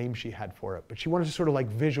remember the name she had for it, but she wanted to sort of like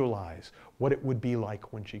visualize what it would be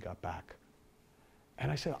like when she got back. And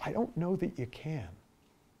I said, I don't know that you can.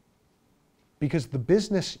 Because the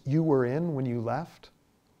business you were in when you left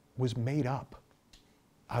was made up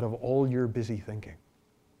out of all your busy thinking.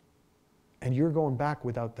 And you're going back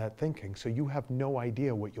without that thinking, so you have no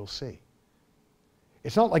idea what you'll see.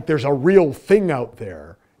 It's not like there's a real thing out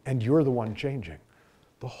there and you're the one changing.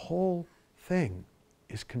 The whole thing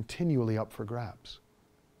is continually up for grabs.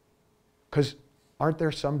 Because aren't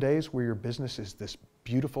there some days where your business is this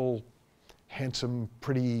beautiful, handsome,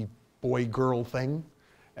 pretty boy-girl thing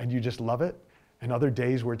and you just love it? And other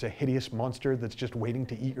days where it's a hideous monster that's just waiting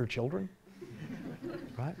to eat your children?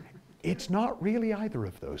 Right? It's not really either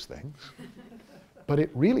of those things, but it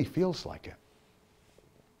really feels like it.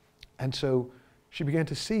 And so she began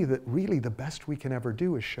to see that really the best we can ever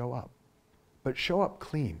do is show up. But show up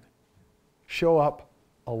clean. Show up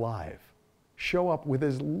alive. Show up with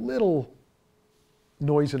as little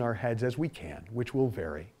noise in our heads as we can, which will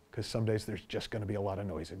vary, because some days there's just going to be a lot of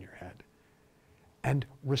noise in your head. And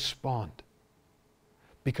respond.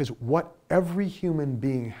 Because what every human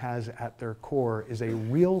being has at their core is a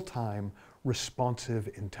real-time,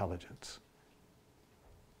 responsive intelligence.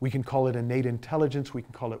 We can call it innate intelligence, we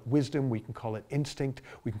can call it wisdom, we can call it instinct,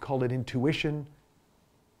 we can call it intuition.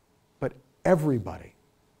 But everybody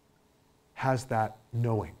has that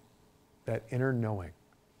knowing, that inner knowing.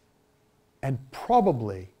 And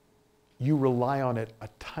probably you rely on it a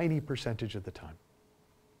tiny percentage of the time.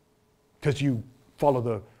 Because you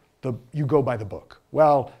follow you go by the book.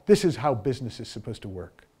 Well, this is how business is supposed to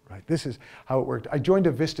work, right? This is how it worked. I joined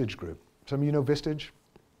a Vistage group. Some of you know Vistage?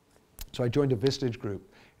 So I joined a Vistage group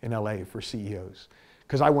in LA for CEOs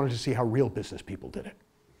because I wanted to see how real business people did it.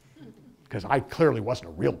 Because I clearly wasn't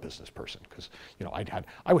a real business person because, you know,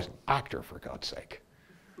 I was an actor, for God's sake,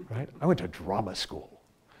 right? I went to drama school.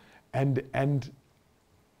 And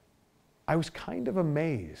I was kind of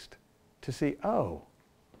amazed to see, oh,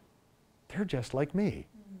 they're just like me.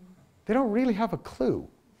 They don't really have a clue.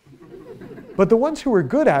 But the ones who are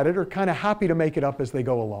good at it are kind of happy to make it up as they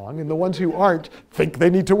go along, and the ones who aren't think they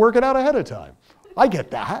need to work it out ahead of time. I get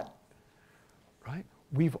that, right?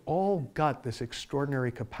 We've all got this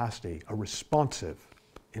extraordinary capacity, a responsive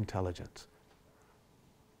intelligence.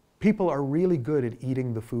 People are really good at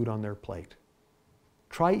eating the food on their plate.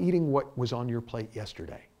 Try eating what was on your plate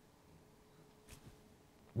yesterday.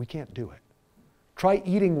 We can't do it. Try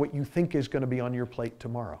eating what you think is going to be on your plate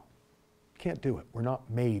tomorrow. Can't do it. We're not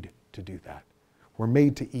made to do that. We're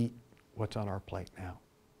made to eat what's on our plate now.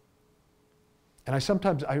 And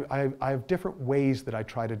I have different ways that I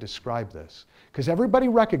try to describe this, because everybody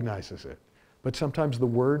recognizes it, but sometimes the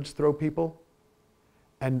words throw people.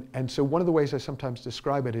 And so one of the ways I sometimes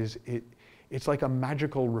describe it is it's like a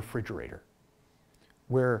magical refrigerator,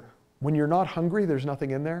 where when you're not hungry, there's nothing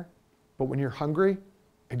in there, but when you're hungry,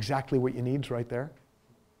 exactly what you need is right there.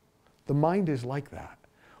 The mind is like that.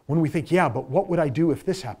 When we think, yeah, but what would I do if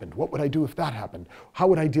this happened? What would I do if that happened? How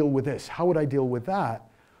would I deal with this? How would I deal with that?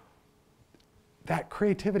 That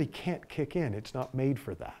creativity can't kick in. It's not made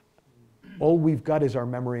for that. All we've got is our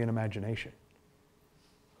memory and imagination.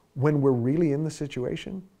 When we're really in the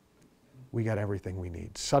situation, we got everything we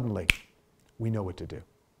need. Suddenly, we know what to do.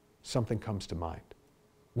 Something comes to mind.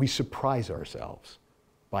 We surprise ourselves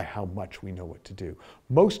by how much we know what to do.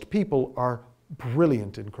 Most people are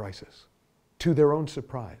brilliant in crisis, to their own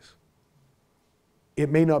surprise. It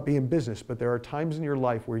may not be in business, but there are times in your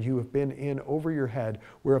life where you have been in over your head,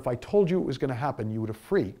 where if I told you it was going to happen, you would have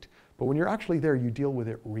freaked. But when you're actually there, you deal with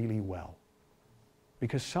it really well.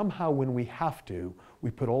 Because somehow when we have to, we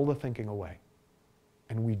put all the thinking away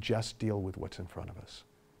and we just deal with what's in front of us.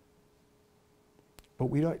 But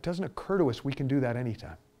it doesn't occur to us we can do that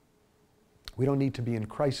anytime. We don't need to be in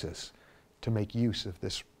crisis to make use of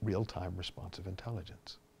this real-time responsive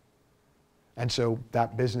intelligence. And so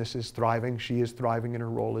that business is thriving. She is thriving in her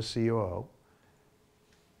role as COO.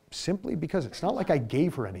 Simply because it's not like I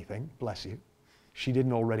gave her anything, bless you, she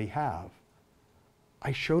didn't already have.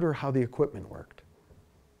 I showed her how the equipment worked.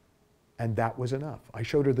 And that was enough. I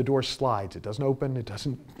showed her the door slides. It doesn't open, it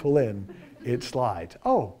doesn't pull in, it slides.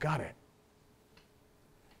 Oh, got it.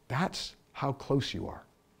 That's how close you are,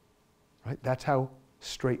 right? That's how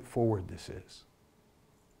straightforward this is.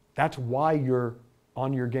 That's why you're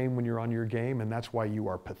on your game when you're on your game, and that's why you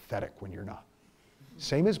are pathetic when you're not.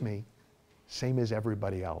 Same as me, same as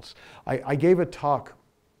everybody else. I gave a talk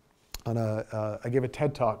on I gave a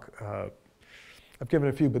TED talk. I've given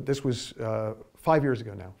a few, but this was 5 years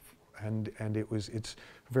ago now, and it's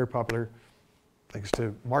very popular. Thanks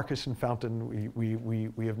to Marcus and Fountain,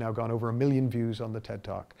 we have now gone over 1 million views on the TED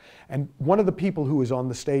talk. And one of the people who was on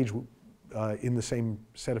the stage in the same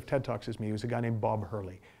set of TED talks as me was a guy named Bob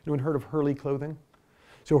Hurley. Anyone heard of Hurley Clothing?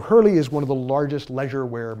 So Hurley is one of the largest leisure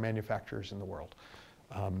wear manufacturers in the world.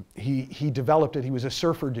 He developed it. He was a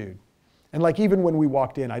surfer dude. And like even when we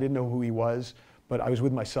walked in, I didn't know who he was, but I was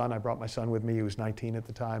with my son. I brought my son with me. He was 19 at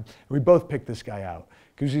the time. And we both picked this guy out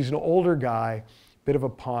because he's an older guy, bit of a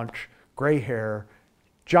paunch, gray hair,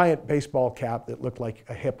 giant baseball cap that looked like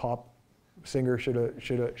a hip hop singer should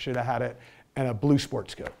have had it, and a blue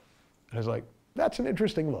sports coat. And I was like, that's an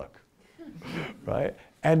interesting look, right?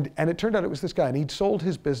 And it turned out it was this guy, and he'd sold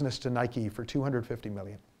his business to Nike for $250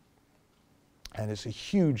 million. And it's a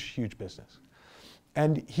huge, huge business.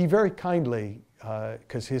 And he very kindly,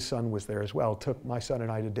 because his son was there as well, took my son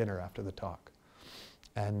and I to dinner after the talk.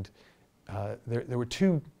 And there were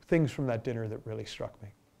two things from that dinner that really struck me.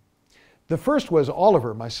 The first was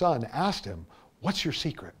Oliver, my son, asked him, what's your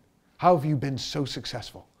secret? How have you been so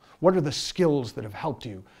successful? What are the skills that have helped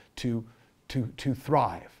you to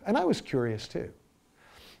thrive? And I was curious too.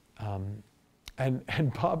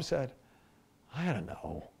 And Bob said, I don't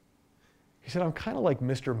know. He said, I'm kind of like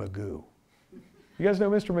Mr. Magoo. You guys know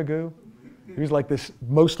Mr. Magoo? He was like this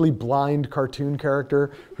mostly blind cartoon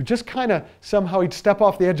character who just kind of somehow he'd step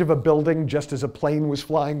off the edge of a building just as a plane was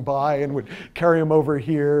flying by and would carry him over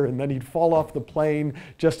here, and then he'd fall off the plane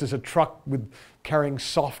just as a truck with carrying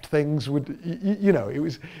soft things would, you know, he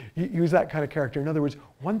was that kind of character. In other words,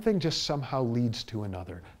 one thing just somehow leads to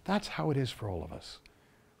another. That's how it is for all of us.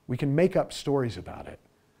 We can make up stories about it,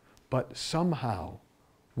 but somehow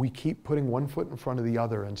we keep putting one foot in front of the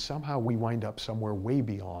other, and somehow we wind up somewhere way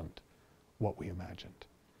beyond what we imagined.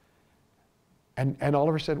 And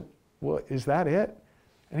Oliver said, well, is that it?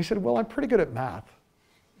 And he said, well, I'm pretty good at math.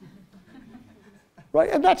 Right,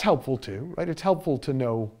 and that's helpful too, right? It's helpful to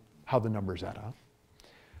know how the numbers add up.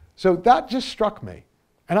 So that just struck me.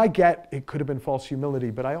 And I get it could have been false humility,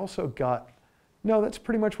 but I also got, no, that's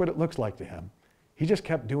pretty much what it looks like to him. He just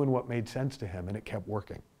kept doing what made sense to him, and it kept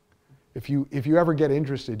working. If you ever get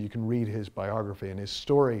interested, you can read his biography, and his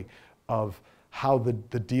story of how the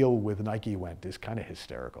deal with Nike went is kind of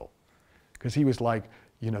hysterical. Because he was like,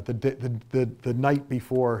 you know, the night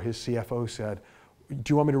before, his CFO said,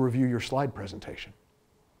 do you want me to review your slide presentation?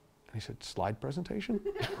 And he said, slide presentation?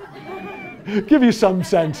 Give you some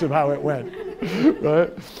sense of how it went,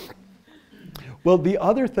 right? Well, the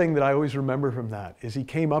other thing that I always remember from that is he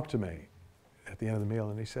came up to me at the end of the meal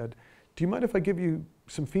and he said, do you mind if I give you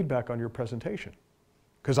some feedback on your presentation?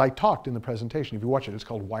 Because I talked in the presentation. If you watch it, it's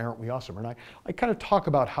called Why Aren't We Awesome? And I kind of talk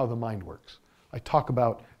about how the mind works. I talk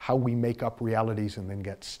about how we make up realities and then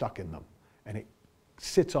get stuck in them. And it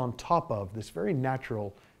sits on top of this very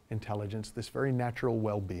natural intelligence, this very natural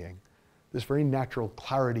well-being, this very natural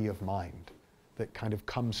clarity of mind that kind of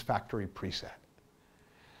comes factory preset.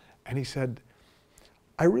 And he said,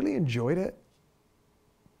 I really enjoyed it,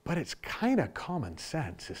 but it's kind of common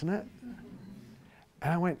sense, isn't it?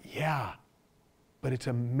 And I went, yeah. But it's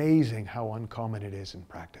amazing how uncommon it is in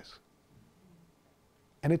practice.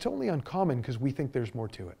 And it's only uncommon because we think there's more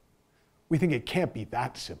to it. We think it can't be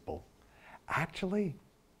that simple. Actually,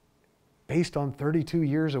 based on 32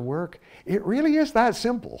 years of work, it really is that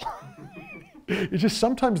simple. It's just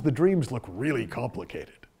sometimes the dreams look really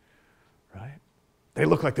complicated, right? They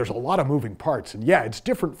look like there's a lot of moving parts. And yeah, it's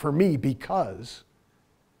different for me because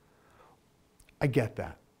I get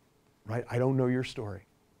that, right? I don't know your story,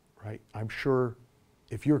 right? I'm sure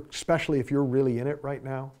especially if you're really in it right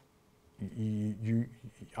now,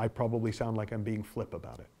 I probably sound like I'm being flip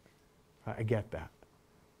about it. I get that.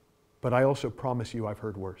 But I also promise you I've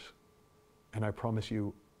heard worse. And I promise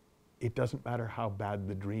you it doesn't matter how bad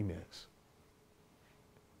the dream is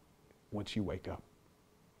once you wake up.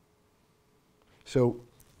 So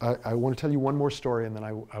I want to tell you one more story, and then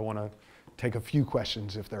I want to take a few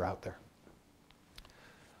questions if they're out there.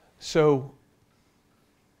 So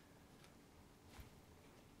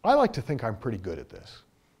I like to think I'm pretty good at this.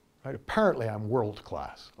 Right? Apparently I'm world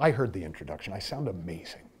class. I heard the introduction. I sound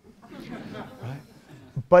amazing. Right?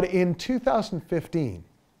 But in 2015,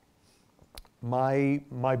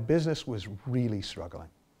 my business was really struggling.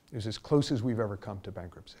 It was as close as we've ever come to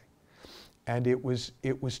bankruptcy. And it was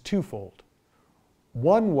twofold.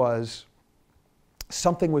 One was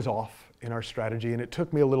something was off in our strategy, and it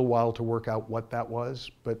took me a little while to work out what that was,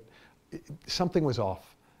 but something was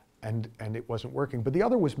off, and it wasn't working. But the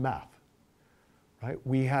other was math, right?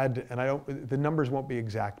 We had, and the numbers won't be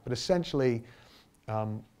exact, but essentially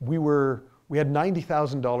we had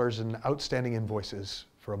 $90,000 in outstanding invoices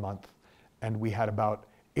for a month, and we had about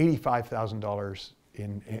 $85,000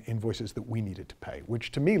 in invoices that we needed to pay,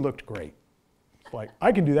 which to me looked great. Like,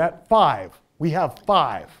 I can do that. 5. We have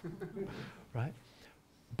 5, right?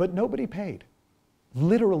 But nobody paid.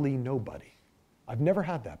 Literally nobody. I've never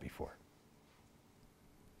had that before.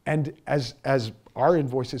 And as our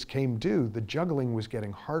invoices came due, the juggling was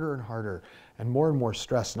getting harder and harder and more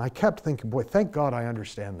stressed. And I kept thinking, boy, thank God I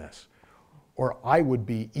understand this, or I would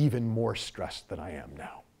be even more stressed than I am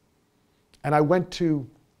now. And I went to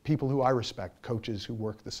people who I respect, coaches who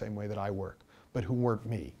work the same way that I work, but who weren't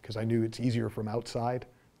me, because I knew it's easier from outside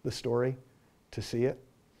the story to see it.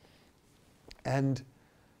 And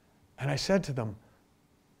I said to them,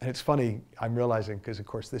 and it's funny, I'm realizing, because of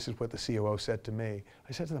course this is what the COO said to me.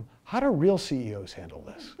 I said to them, how do real CEOs handle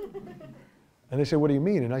this? And they said, what do you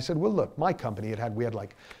mean? And I said, well, look, my company, we had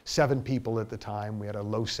like 7 people at the time. We had a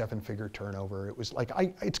low 7-figure turnover. It was like,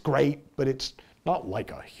 it's great, but it's not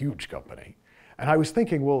like a huge company. And I was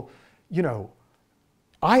thinking, well, you know,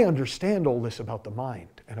 I understand all this about the mind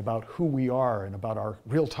and about who we are and about our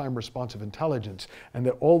real-time responsive intelligence, and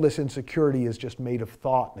that all this insecurity is just made of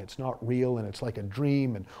thought and it's not real and it's like a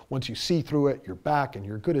dream, and once you see through it, you're back and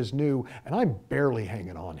you're good as new, and I'm barely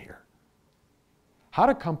hanging on here. How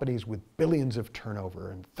do companies with billions of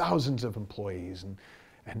turnover and thousands of employees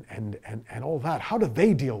and all that, how do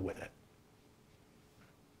they deal with it?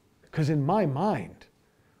 Because in my mind,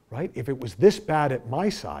 right, if it was this bad at my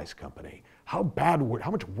size company, how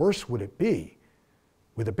much worse would it be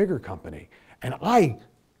with a bigger company? And I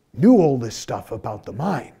knew all this stuff about the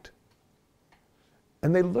mind.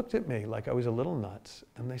 And they looked at me like I was a little nuts,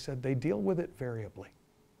 and they said, they deal with it variably.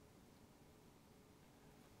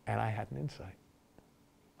 And I had an insight.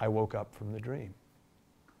 I woke up from the dream.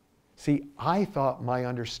 See, I thought my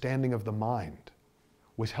understanding of the mind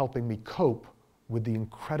was helping me cope with the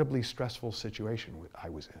incredibly stressful situation I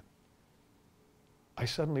was in. I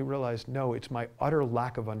suddenly realized, no, it's my utter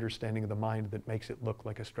lack of understanding of the mind that makes it look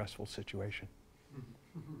like a stressful situation.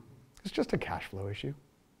 It's just a cash flow issue.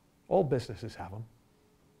 All businesses have them.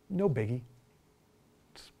 No biggie.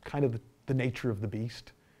 It's kind of the nature of the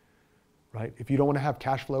beast, right? If you don't want to have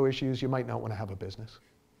cash flow issues, you might not want to have a business,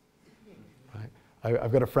 right?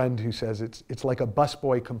 I've got a friend who says it's like a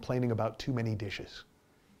busboy complaining about too many dishes.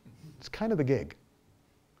 It's kind of the gig.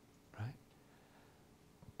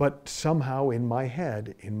 But somehow in my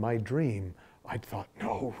head, in my dream, I thought,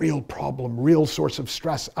 no, real problem, real source of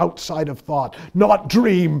stress outside of thought, not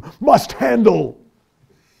dream, must handle.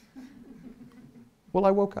 Well, I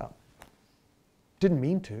woke up. Didn't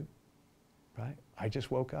mean to, right? I just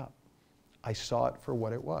woke up. I saw it for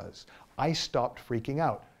what it was. I stopped freaking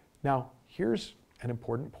out. Now, here's an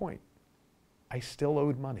important point. I still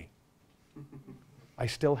owed money. I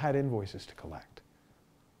still had invoices to collect.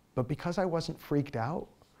 But because I wasn't freaked out,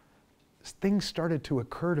 things started to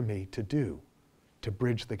occur to me to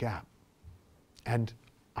bridge the gap. And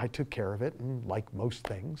I took care of it, and like most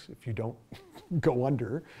things, if you don't go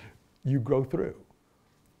under, you go through.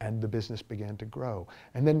 And the business began to grow.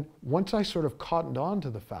 And then once I sort of cottoned on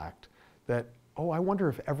to the fact that, oh, I wonder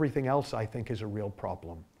if everything else I think is a real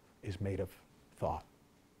problem is made of thought,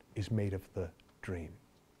 is made of the dream.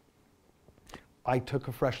 I took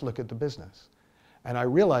a fresh look at the business. And I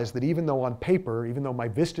realized that even though on paper, even though my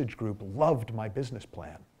Vistage group loved my business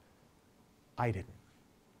plan, I didn't.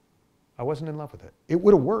 I wasn't in love with it. It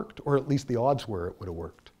would have worked, or at least the odds were it would have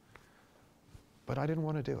worked. But I didn't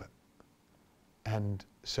want to do it. And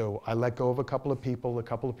so I let go of a couple of people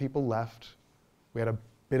left. We had a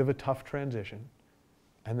bit of a tough transition.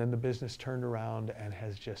 And then the business turned around and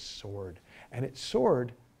has just soared. And it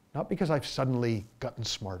soared not because I've suddenly gotten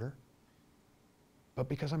smarter, but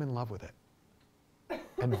because I'm in love with it.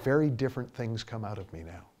 And very different things come out of me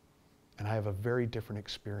now. And I have a very different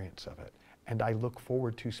experience of it. And I look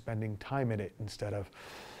forward to spending time in it instead of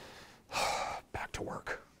back to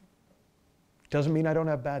work. Doesn't mean I don't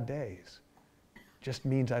have bad days. Just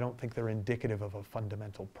means I don't think they're indicative of a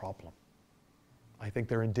fundamental problem. I think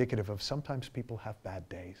they're indicative of sometimes people have bad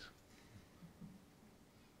days.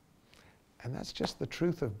 And that's just the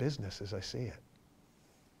truth of business as I see it.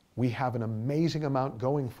 We have an amazing amount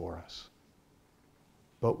going for us,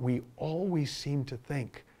 but we always seem to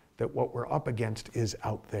think that what we're up against is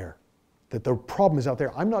out there, that the problem is out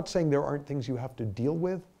there. I'm not saying there aren't things you have to deal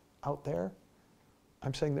with out there.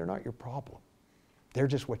 I'm saying they're not your problem. They're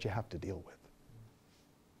just what you have to deal with.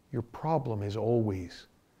 Your problem is always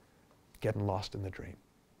getting lost in the dream,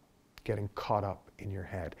 getting caught up in your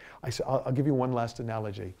head. I'll give you one last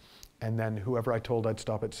analogy, and then whoever I told I'd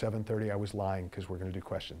stop at 7:30, I was lying because we're going to do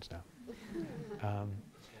questions now.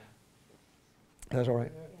 That's all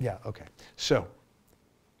right? Yeah, okay. So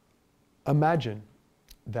imagine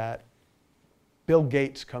that Bill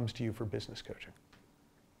Gates comes to you for business coaching,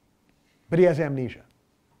 but he has amnesia.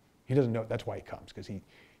 He doesn't know, that's why he comes, because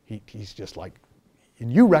he's just like,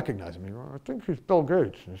 and you recognize him. I think he's Bill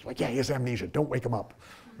Gates. And he's like, yeah, he has amnesia. Don't wake him up,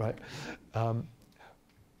 right?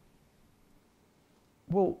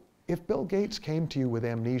 Well, if Bill Gates came to you with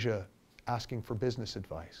amnesia asking for business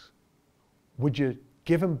advice, would you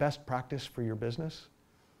give him best practice for your business?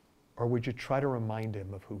 Or would you try to remind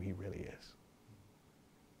him of who he really is?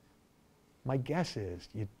 My guess is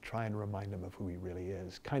you'd try and remind him of who he really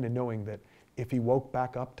is, kind of knowing that if he woke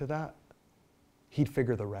back up to that, he'd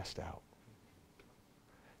figure the rest out.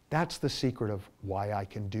 That's the secret of why I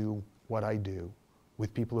can do what I do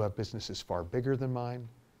with people who have businesses far bigger than mine,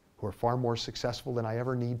 who are far more successful than I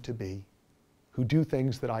ever need to be, who do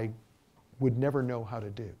things that I would never know how to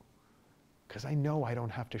do. Because I know I don't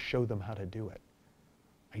have to show them how to do it.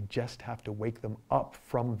 I just have to wake them up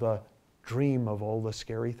from the dream of all the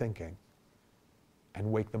scary thinking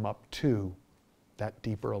and wake them up to that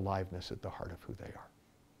deeper aliveness at the heart of who they are.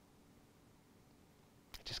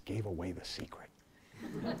 I just gave away the secret.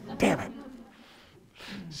 Damn it.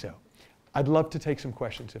 So I'd love to take some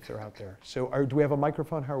questions if they're out there. So do we have a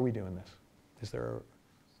microphone? How are we doing this? Is there a...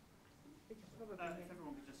 If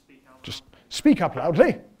everyone could just speak out. Just speak up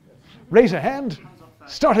loudly. Raise a hand.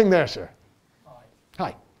 Starting there, sir.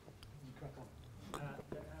 Hi.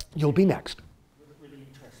 You'll be next. Really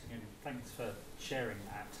interesting, and thanks for sharing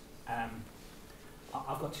that.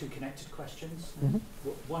 I've got two connected questions. Mm-hmm.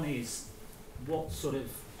 One is, what sort of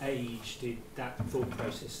age did that thought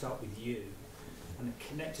process start with you? And the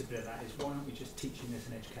connected bit of that is, why aren't we just teaching this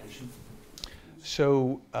in education?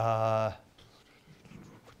 So,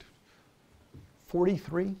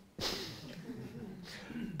 43?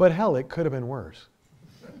 But hell, it could have been worse.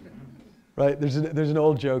 Right? There's an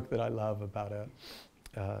old joke that I love about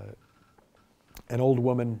an old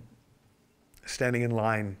woman standing in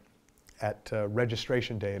line at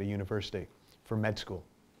registration day at a university for med school.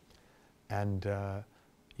 And,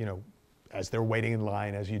 you know, as they're waiting in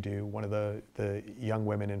line, as you do, one of the young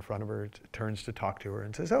women in front of her turns to talk to her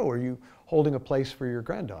and says, "Oh, are you holding a place for your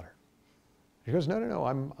granddaughter?" She goes, "No,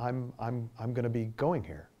 I'm going to be going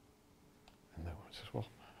here." And the woman says, "Well,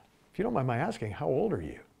 if you don't mind my asking, how old are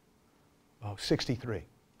you?" "Oh, 63.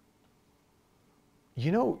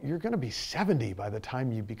 "You know, you're going to be 70 by the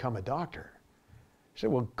time you become a doctor." She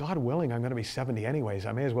said, "Well, God willing, I'm going to be 70 anyways.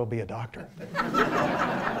 I may as well be a doctor."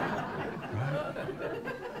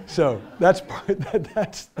 So that's part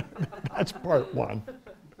one.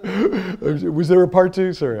 Was there a part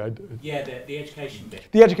two? Sorry. Yeah, the education bit.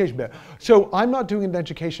 The education bit. So I'm not doing it in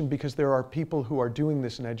education because there are people who are doing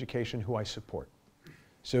this in education who I support.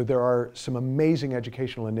 So there are some amazing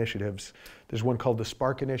educational initiatives. There's one called the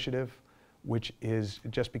Spark Initiative, which is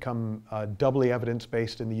just become doubly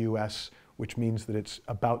evidence-based in the US, which means that it's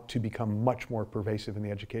about to become much more pervasive in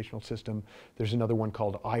the educational system. There's another one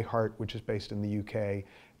called iHeart, which is based in the UK,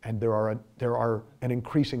 and there are an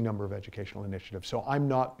increasing number of educational initiatives. So I'm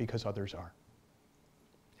not because others are.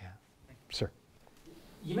 Yeah, sir.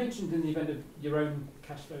 You mentioned in the event of your own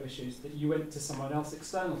cash flow issues that you went to someone else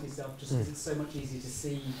external to yourself just because it's so much easier to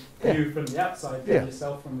see you from the outside than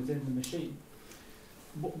yourself from within the machine.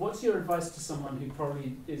 What's your advice to someone who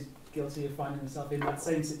probably is guilty of finding yourself in that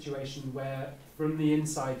same situation where from the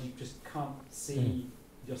inside you just can't see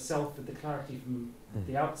yourself with the clarity from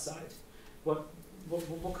the outside? What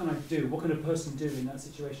can I do? What can a person do in that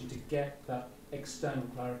situation to get that external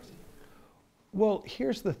clarity? Well,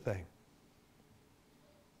 here's the thing.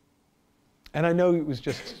 And I know it was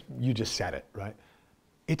just, you just said it, right?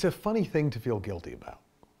 It's a funny thing to feel guilty about,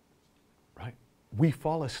 right? We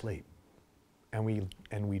fall asleep and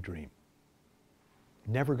we dream.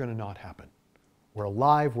 Never going to not happen. We're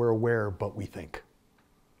alive, we're aware, but we think.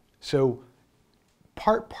 So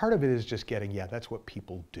part of it is just getting, yeah, that's what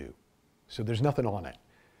people do. So there's nothing on it.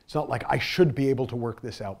 It's not like I should be able to work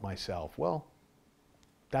this out myself. Well,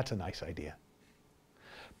 that's a nice idea.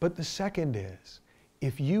 But the second is,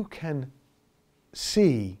 if you can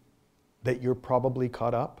see that you're probably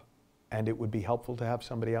caught up and it would be helpful to have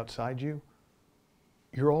somebody outside you,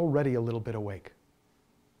 you're already a little bit awake.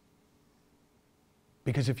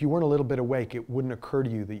 Because if you weren't a little bit awake, it wouldn't occur to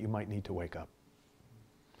you that you might need to wake up.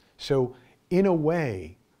 So in a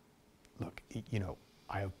way, look, you know,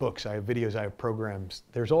 I have books, I have videos, I have programs.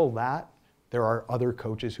 There's all that. There are other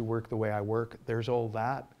coaches who work the way I work. There's all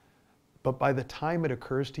that. But by the time it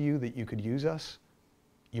occurs to you that you could use us,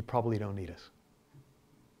 you probably don't need us.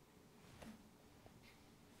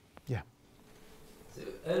 Yeah. So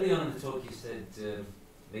early on in the talk you said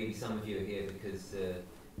maybe some of you are here because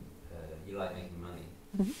you like making money.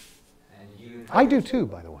 Mm-hmm. And you I do too,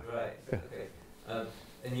 by the way. Right, Yeah. okay.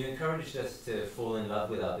 And you encouraged us to fall in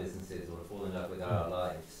love with our businesses or to fall in love with our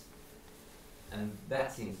lives. And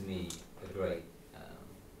that seemed to me a great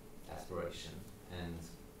aspiration and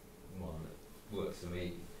one that works for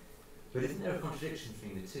me. But isn't there a contradiction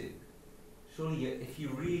between the two? Surely if you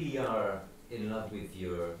really are in love with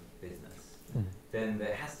your business, then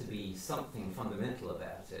there has to be something fundamental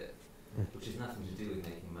about it, which has nothing to do with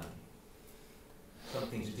making money.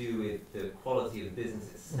 Something to do with the quality of the business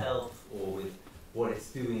itself or with what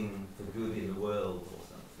it's doing for good in the world or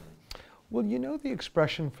something. Well, you know the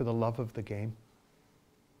expression for the love of the game?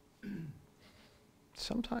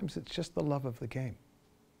 Sometimes it's just the love of the game.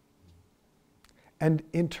 And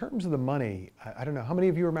in terms of the money, I don't know, how many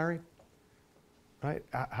of you are married? Right?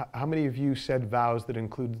 How many of you said vows that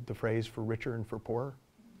included the phrase for richer and for poorer?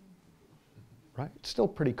 Right? It's still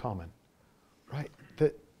pretty common. Right?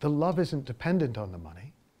 The love isn't dependent on the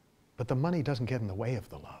money, but the money doesn't get in the way of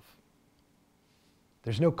the love.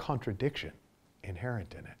 There's no contradiction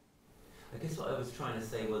inherent in it. I guess what I was trying to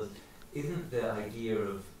say was, isn't the idea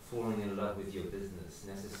of falling in love with your business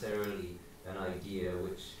necessarily an idea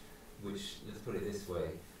which, let's put it this way,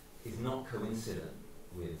 is not coincident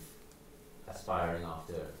with aspiring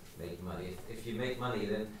after making money? If you make money,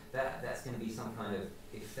 then that's going to be some kind of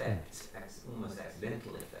effect, almost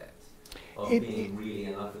accidental effect, of being really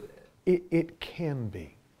in love with it. It can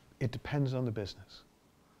be. It depends on the business.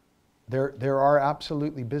 There are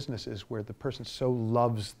absolutely businesses where the person so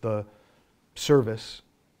loves the service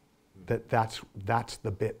that that's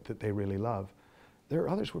the bit that they really love. There are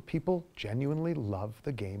others where people genuinely love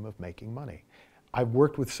the game of making money. I've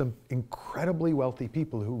worked with some incredibly wealthy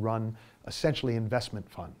people who run essentially investment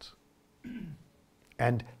funds.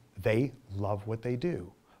 And they love what they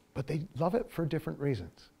do, but they love it for different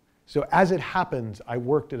reasons. So as it happens, I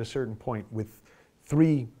worked at a certain point with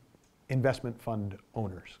 3 investment fund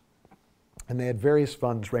owners. And they had various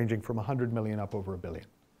funds ranging from 100 million up over $1 billion.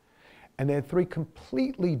 And they had 3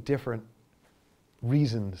 completely different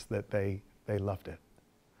reasons that they loved it.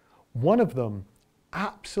 One of them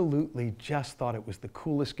absolutely just thought it was the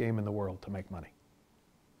coolest game in the world to make money.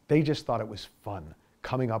 They just thought it was fun,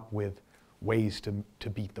 coming up with ways to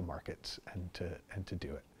beat the markets and to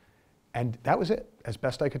do it. And that was it, as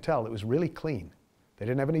best I could tell. It was really clean. They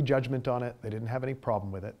didn't have any judgment on it. They didn't have any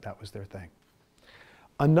problem with it. That was their thing.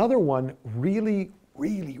 Another one really,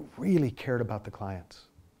 really, really cared about the clients.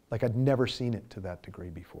 Like I'd never seen it to that degree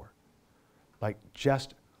before. Like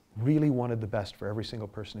just really wanted the best for every single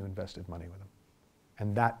person who invested money with him.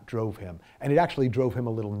 And that drove him. And it actually drove him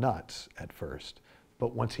a little nuts at first.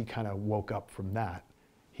 But once he kind of woke up from that,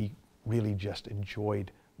 he really just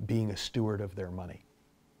enjoyed being a steward of their money.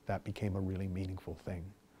 That became a really meaningful thing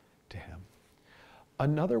to him.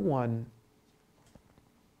 Another one,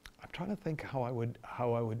 I'm trying to think how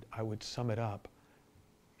I would sum it up.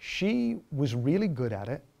 She was really good at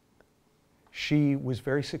it. She was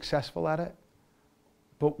very successful at it.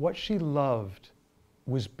 But what she loved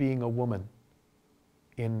was being a woman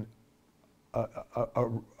in a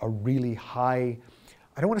really high,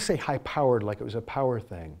 I don't want to say high-powered like it was a power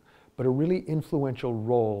thing, but a really influential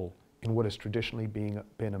role in what has traditionally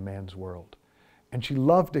been a man's world. And she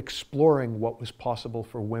loved exploring what was possible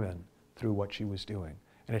for women through what she was doing.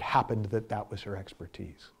 And it happened that that was her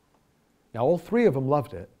expertise. Now, all three of them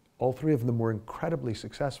loved it. All three of them were incredibly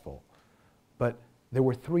successful. But there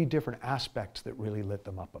were three different aspects that really lit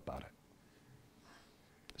them up about it.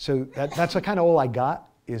 So that's kind of all I got,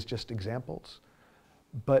 is just examples.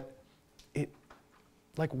 But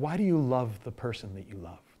like, why do you love the person that you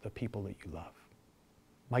love, the people that you love?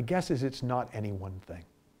 My guess is it's not any one thing.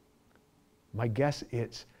 My guess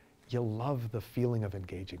it's you love the feeling of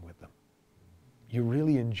engaging with them. You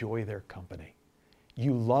really enjoy their company.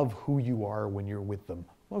 You love who you are when you're with them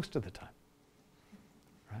most of the time,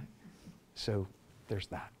 right? So there's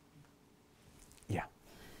that. Yeah.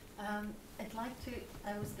 I'd like to,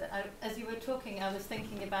 as you were talking, I was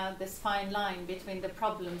thinking about this fine line between the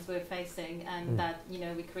problems we're facing and that, you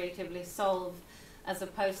know, we creatively solve, as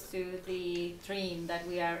opposed to the dream that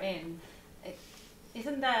we are in.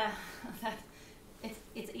 Isn't there that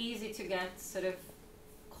it's easy to get sort of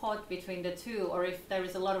caught between the two, or if there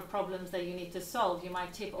is a lot of problems that you need to solve, you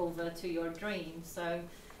might tip over to your dream. So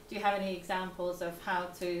do you have any examples of how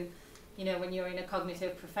to, you know, when you're in a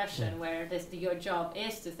cognitive profession where your job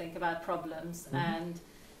is to think about problems, and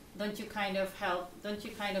don't you kind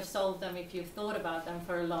of solve them if you've thought about them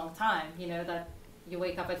for a long time, you know, that you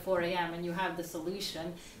wake up at 4 a.m. and you have the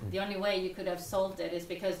solution. The only way you could have solved it is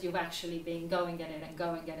because you've actually been going at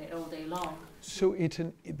it all day long. So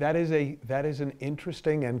that is an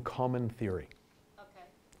interesting and common theory. Okay.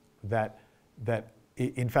 That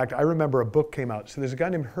in fact, I remember a book came out. So there's a guy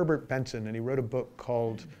named Herbert Benson, and he wrote a book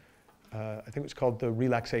called, I think it was called The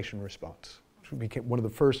Relaxation Response, which became one of the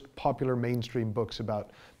first popular mainstream books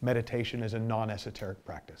about meditation as a non-esoteric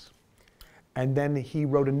practice. And then he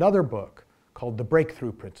wrote another book called The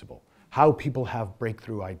Breakthrough Principle, how people have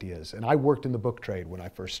breakthrough ideas. And I worked in the book trade when I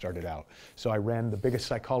first started out. So I ran the biggest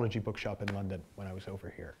psychology bookshop in London when I was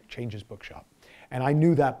over here, Changes Bookshop. And I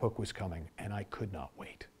knew that book was coming, and I could not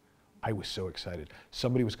wait. I was so excited.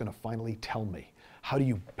 Somebody was going to finally tell me, how do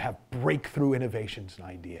you have breakthrough innovations and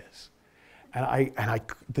ideas? And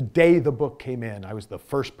the day the book came in, I was the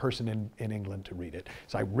first person in England to read it.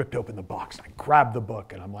 So I ripped open the box, and I grabbed the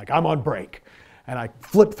book, and I'm like, I'm on break. And I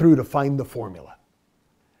flipped through to find the formula.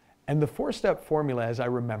 And the 4-step formula, as I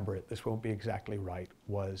remember it, this won't be exactly right,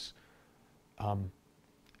 was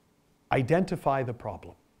identify the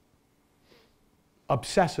problem,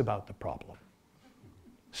 obsess about the problem,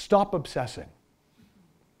 stop obsessing,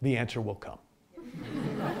 the answer will come.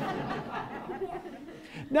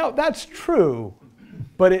 Now, that's true,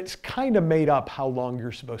 but it's kind of made up how long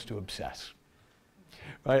you're supposed to obsess.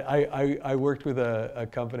 Right? I worked with a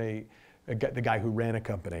company, the guy who ran a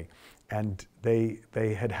company, and they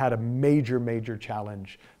had a major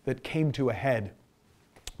challenge that came to a head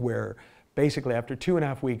where basically after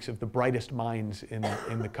 2.5 weeks of the brightest minds in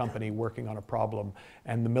the company working on a problem,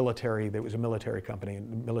 and the military, there was a military company,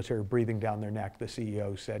 and the military breathing down their neck, the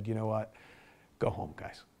CEO said, you know what, go home,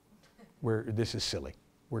 guys. This is silly.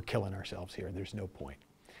 We're killing ourselves here. There's no point.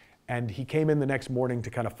 And he came in the next morning to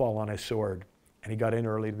kind of fall on his sword. And he got in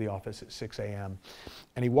early to the office at 6 a.m.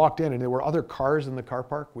 And he walked in, and there were other cars in the car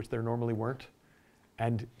park, which there normally weren't.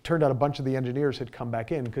 And it turned out a bunch of the engineers had come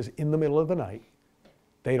back in, because in the middle of the night,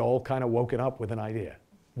 they'd all kind of woken up with an idea,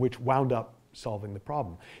 which wound up solving the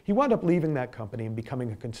problem. He wound up leaving that company and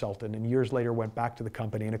becoming a consultant, and years later went back to the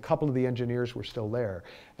company, and a couple of the engineers were still there.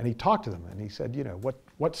 And he talked to them, and he said, you know,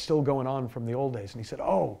 what's still going on from the old days? And he said,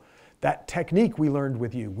 oh, that technique we learned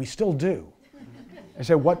with you, we still do. I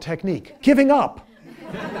said, what technique? Giving up.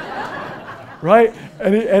 Right?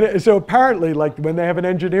 And so apparently, like when they have an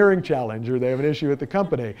engineering challenge or they have an issue at the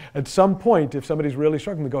company, at some point, if somebody's really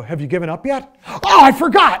struggling, they go, have you given up yet? Oh, I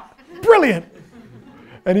forgot. Brilliant.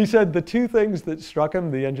 And he said the two things that struck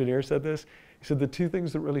him, the engineer said this, he said the two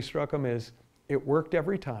things that really struck him is it worked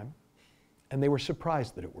every time, and they were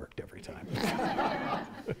surprised that it worked every time.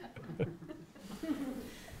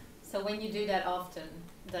 So when you do that often,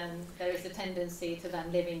 then there is a tendency to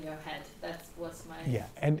then live in your head. That was my... Yeah,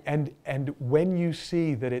 and when you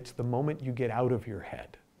see that it's the moment you get out of your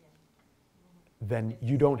head, then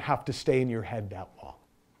you don't have to stay in your head that long.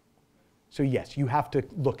 So yes, you have to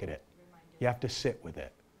look at it. You have to sit with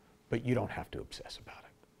it, but you don't have to obsess about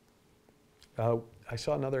it. I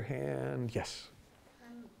saw another hand. Yes.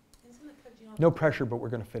 No pressure, but we're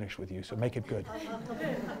going to finish with you, so make it good. In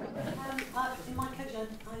my coaching,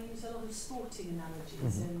 I use a lot of sporting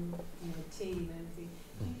analogies and team and everything.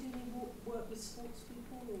 Do you do any work with sports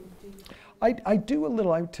people, or do you? I do a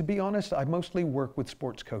little. To be honest, I mostly work with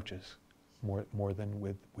sports coaches more than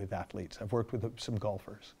with athletes. I've worked with some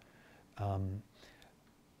golfers.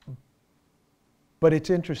 But it's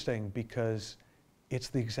interesting because it's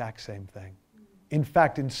the exact same thing. In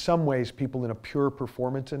fact, in some ways, people in a pure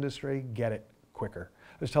performance industry get it quicker.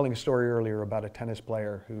 I was telling a story earlier about a tennis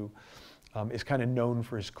player who is kind of known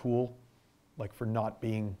for his cool, like for not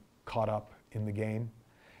being caught up in the game.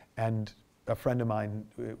 And a friend of mine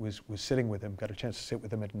was sitting with him, got a chance to sit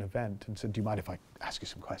with him at an event, and said, "Do you mind if I ask you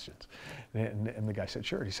some questions?" And the guy said,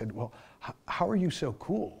 "Sure." He said, "Well, how are you so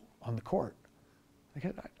cool on the court?" I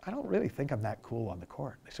said, "I don't really think I'm that cool on the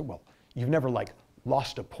court." They said, "Well, you've never like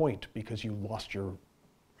lost a point because you lost your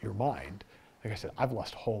mind." Like I said, I've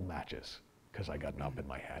lost whole matches because I got up in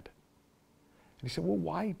my head. And he said, "Well,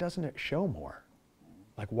 why doesn't it show more?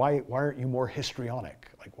 Like, why aren't you more histrionic?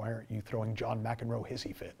 Like, why aren't you throwing John McEnroe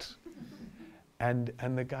hissy fits?" And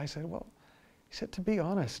the guy said, "Well," he said, "to be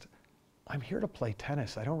honest, I'm here to play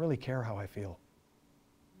tennis. I don't really care how I feel."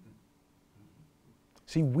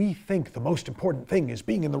 See, we think the most important thing is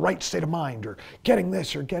being in the right state of mind or getting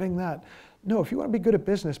this or getting that. No, if you want to be good at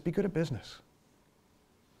business, be good at business.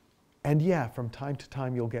 And yeah, from time to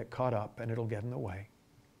time you'll get caught up and it'll get in the way.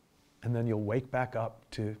 And then you'll wake back up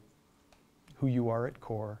to who you are at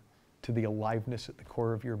core, to the aliveness at the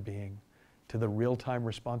core of your being, to the real-time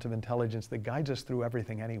responsive intelligence that guides us through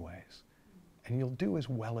everything anyways. And you'll do as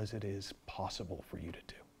well as it is possible for you to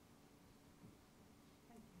do.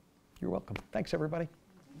 You're welcome. Thanks, everybody.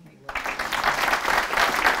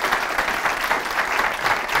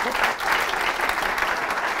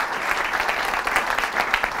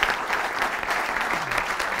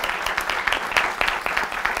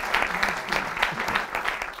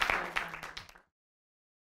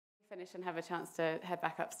 Finish and have a chance to head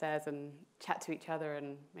back upstairs and chat to each other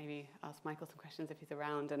and maybe ask Michael some questions if he's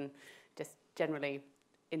around and just generally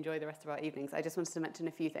enjoy the rest of our evenings. I just wanted to mention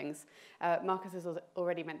a few things. Marcus has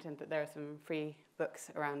already mentioned that there are some free books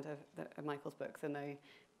around of Michael's books, and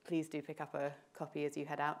please do pick up a copy as you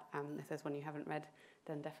head out. If there's one you haven't read,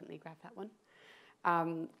 then definitely grab that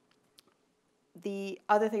one. The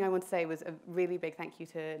other thing I want to say was a really big thank you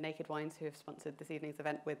to Naked Wines, who have sponsored this evening's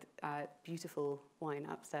event with beautiful wine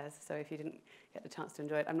upstairs. So if you didn't get the chance to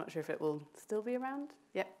enjoy it, I'm not sure if it will still be around.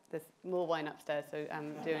 Yep, there's more wine upstairs, so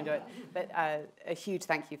do enjoy it. But a huge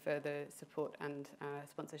thank you for the support and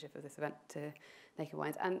sponsorship of this event to Naked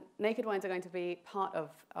Wines. And Naked Wines are going to be part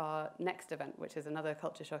of our next event, which is another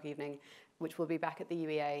Culture Shock evening, which will be back at the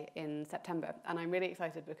UEA in September. And I'm really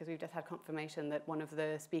excited because we've just had confirmation that one of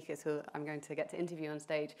the speakers who I'm going to get to interview on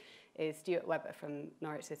stage is Stuart Webber from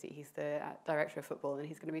Norwich City. He's the director of football, and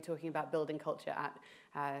he's going to be talking about building culture at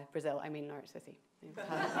Brazil. I mean Norwich City.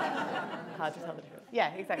 Hard to tell the difference.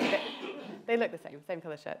 Yeah, exactly. They look the same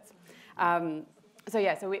colour shirts.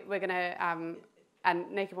 So we're going to,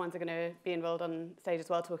 and Naked Wines are going to be involved on stage as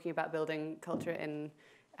well, talking about building culture in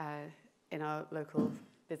our local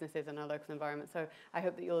businesses and our local environment. So I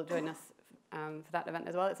hope that you'll join us for that event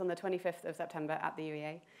as well. It's on the 25th of September at the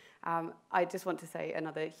UEA. I just want to say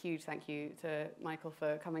another huge thank you to Michael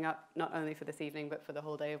for coming up, not only for this evening, but for the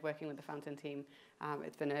whole day of working with the Fountain team.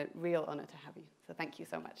 It's been a real honour to have you. So thank you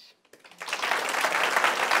so much.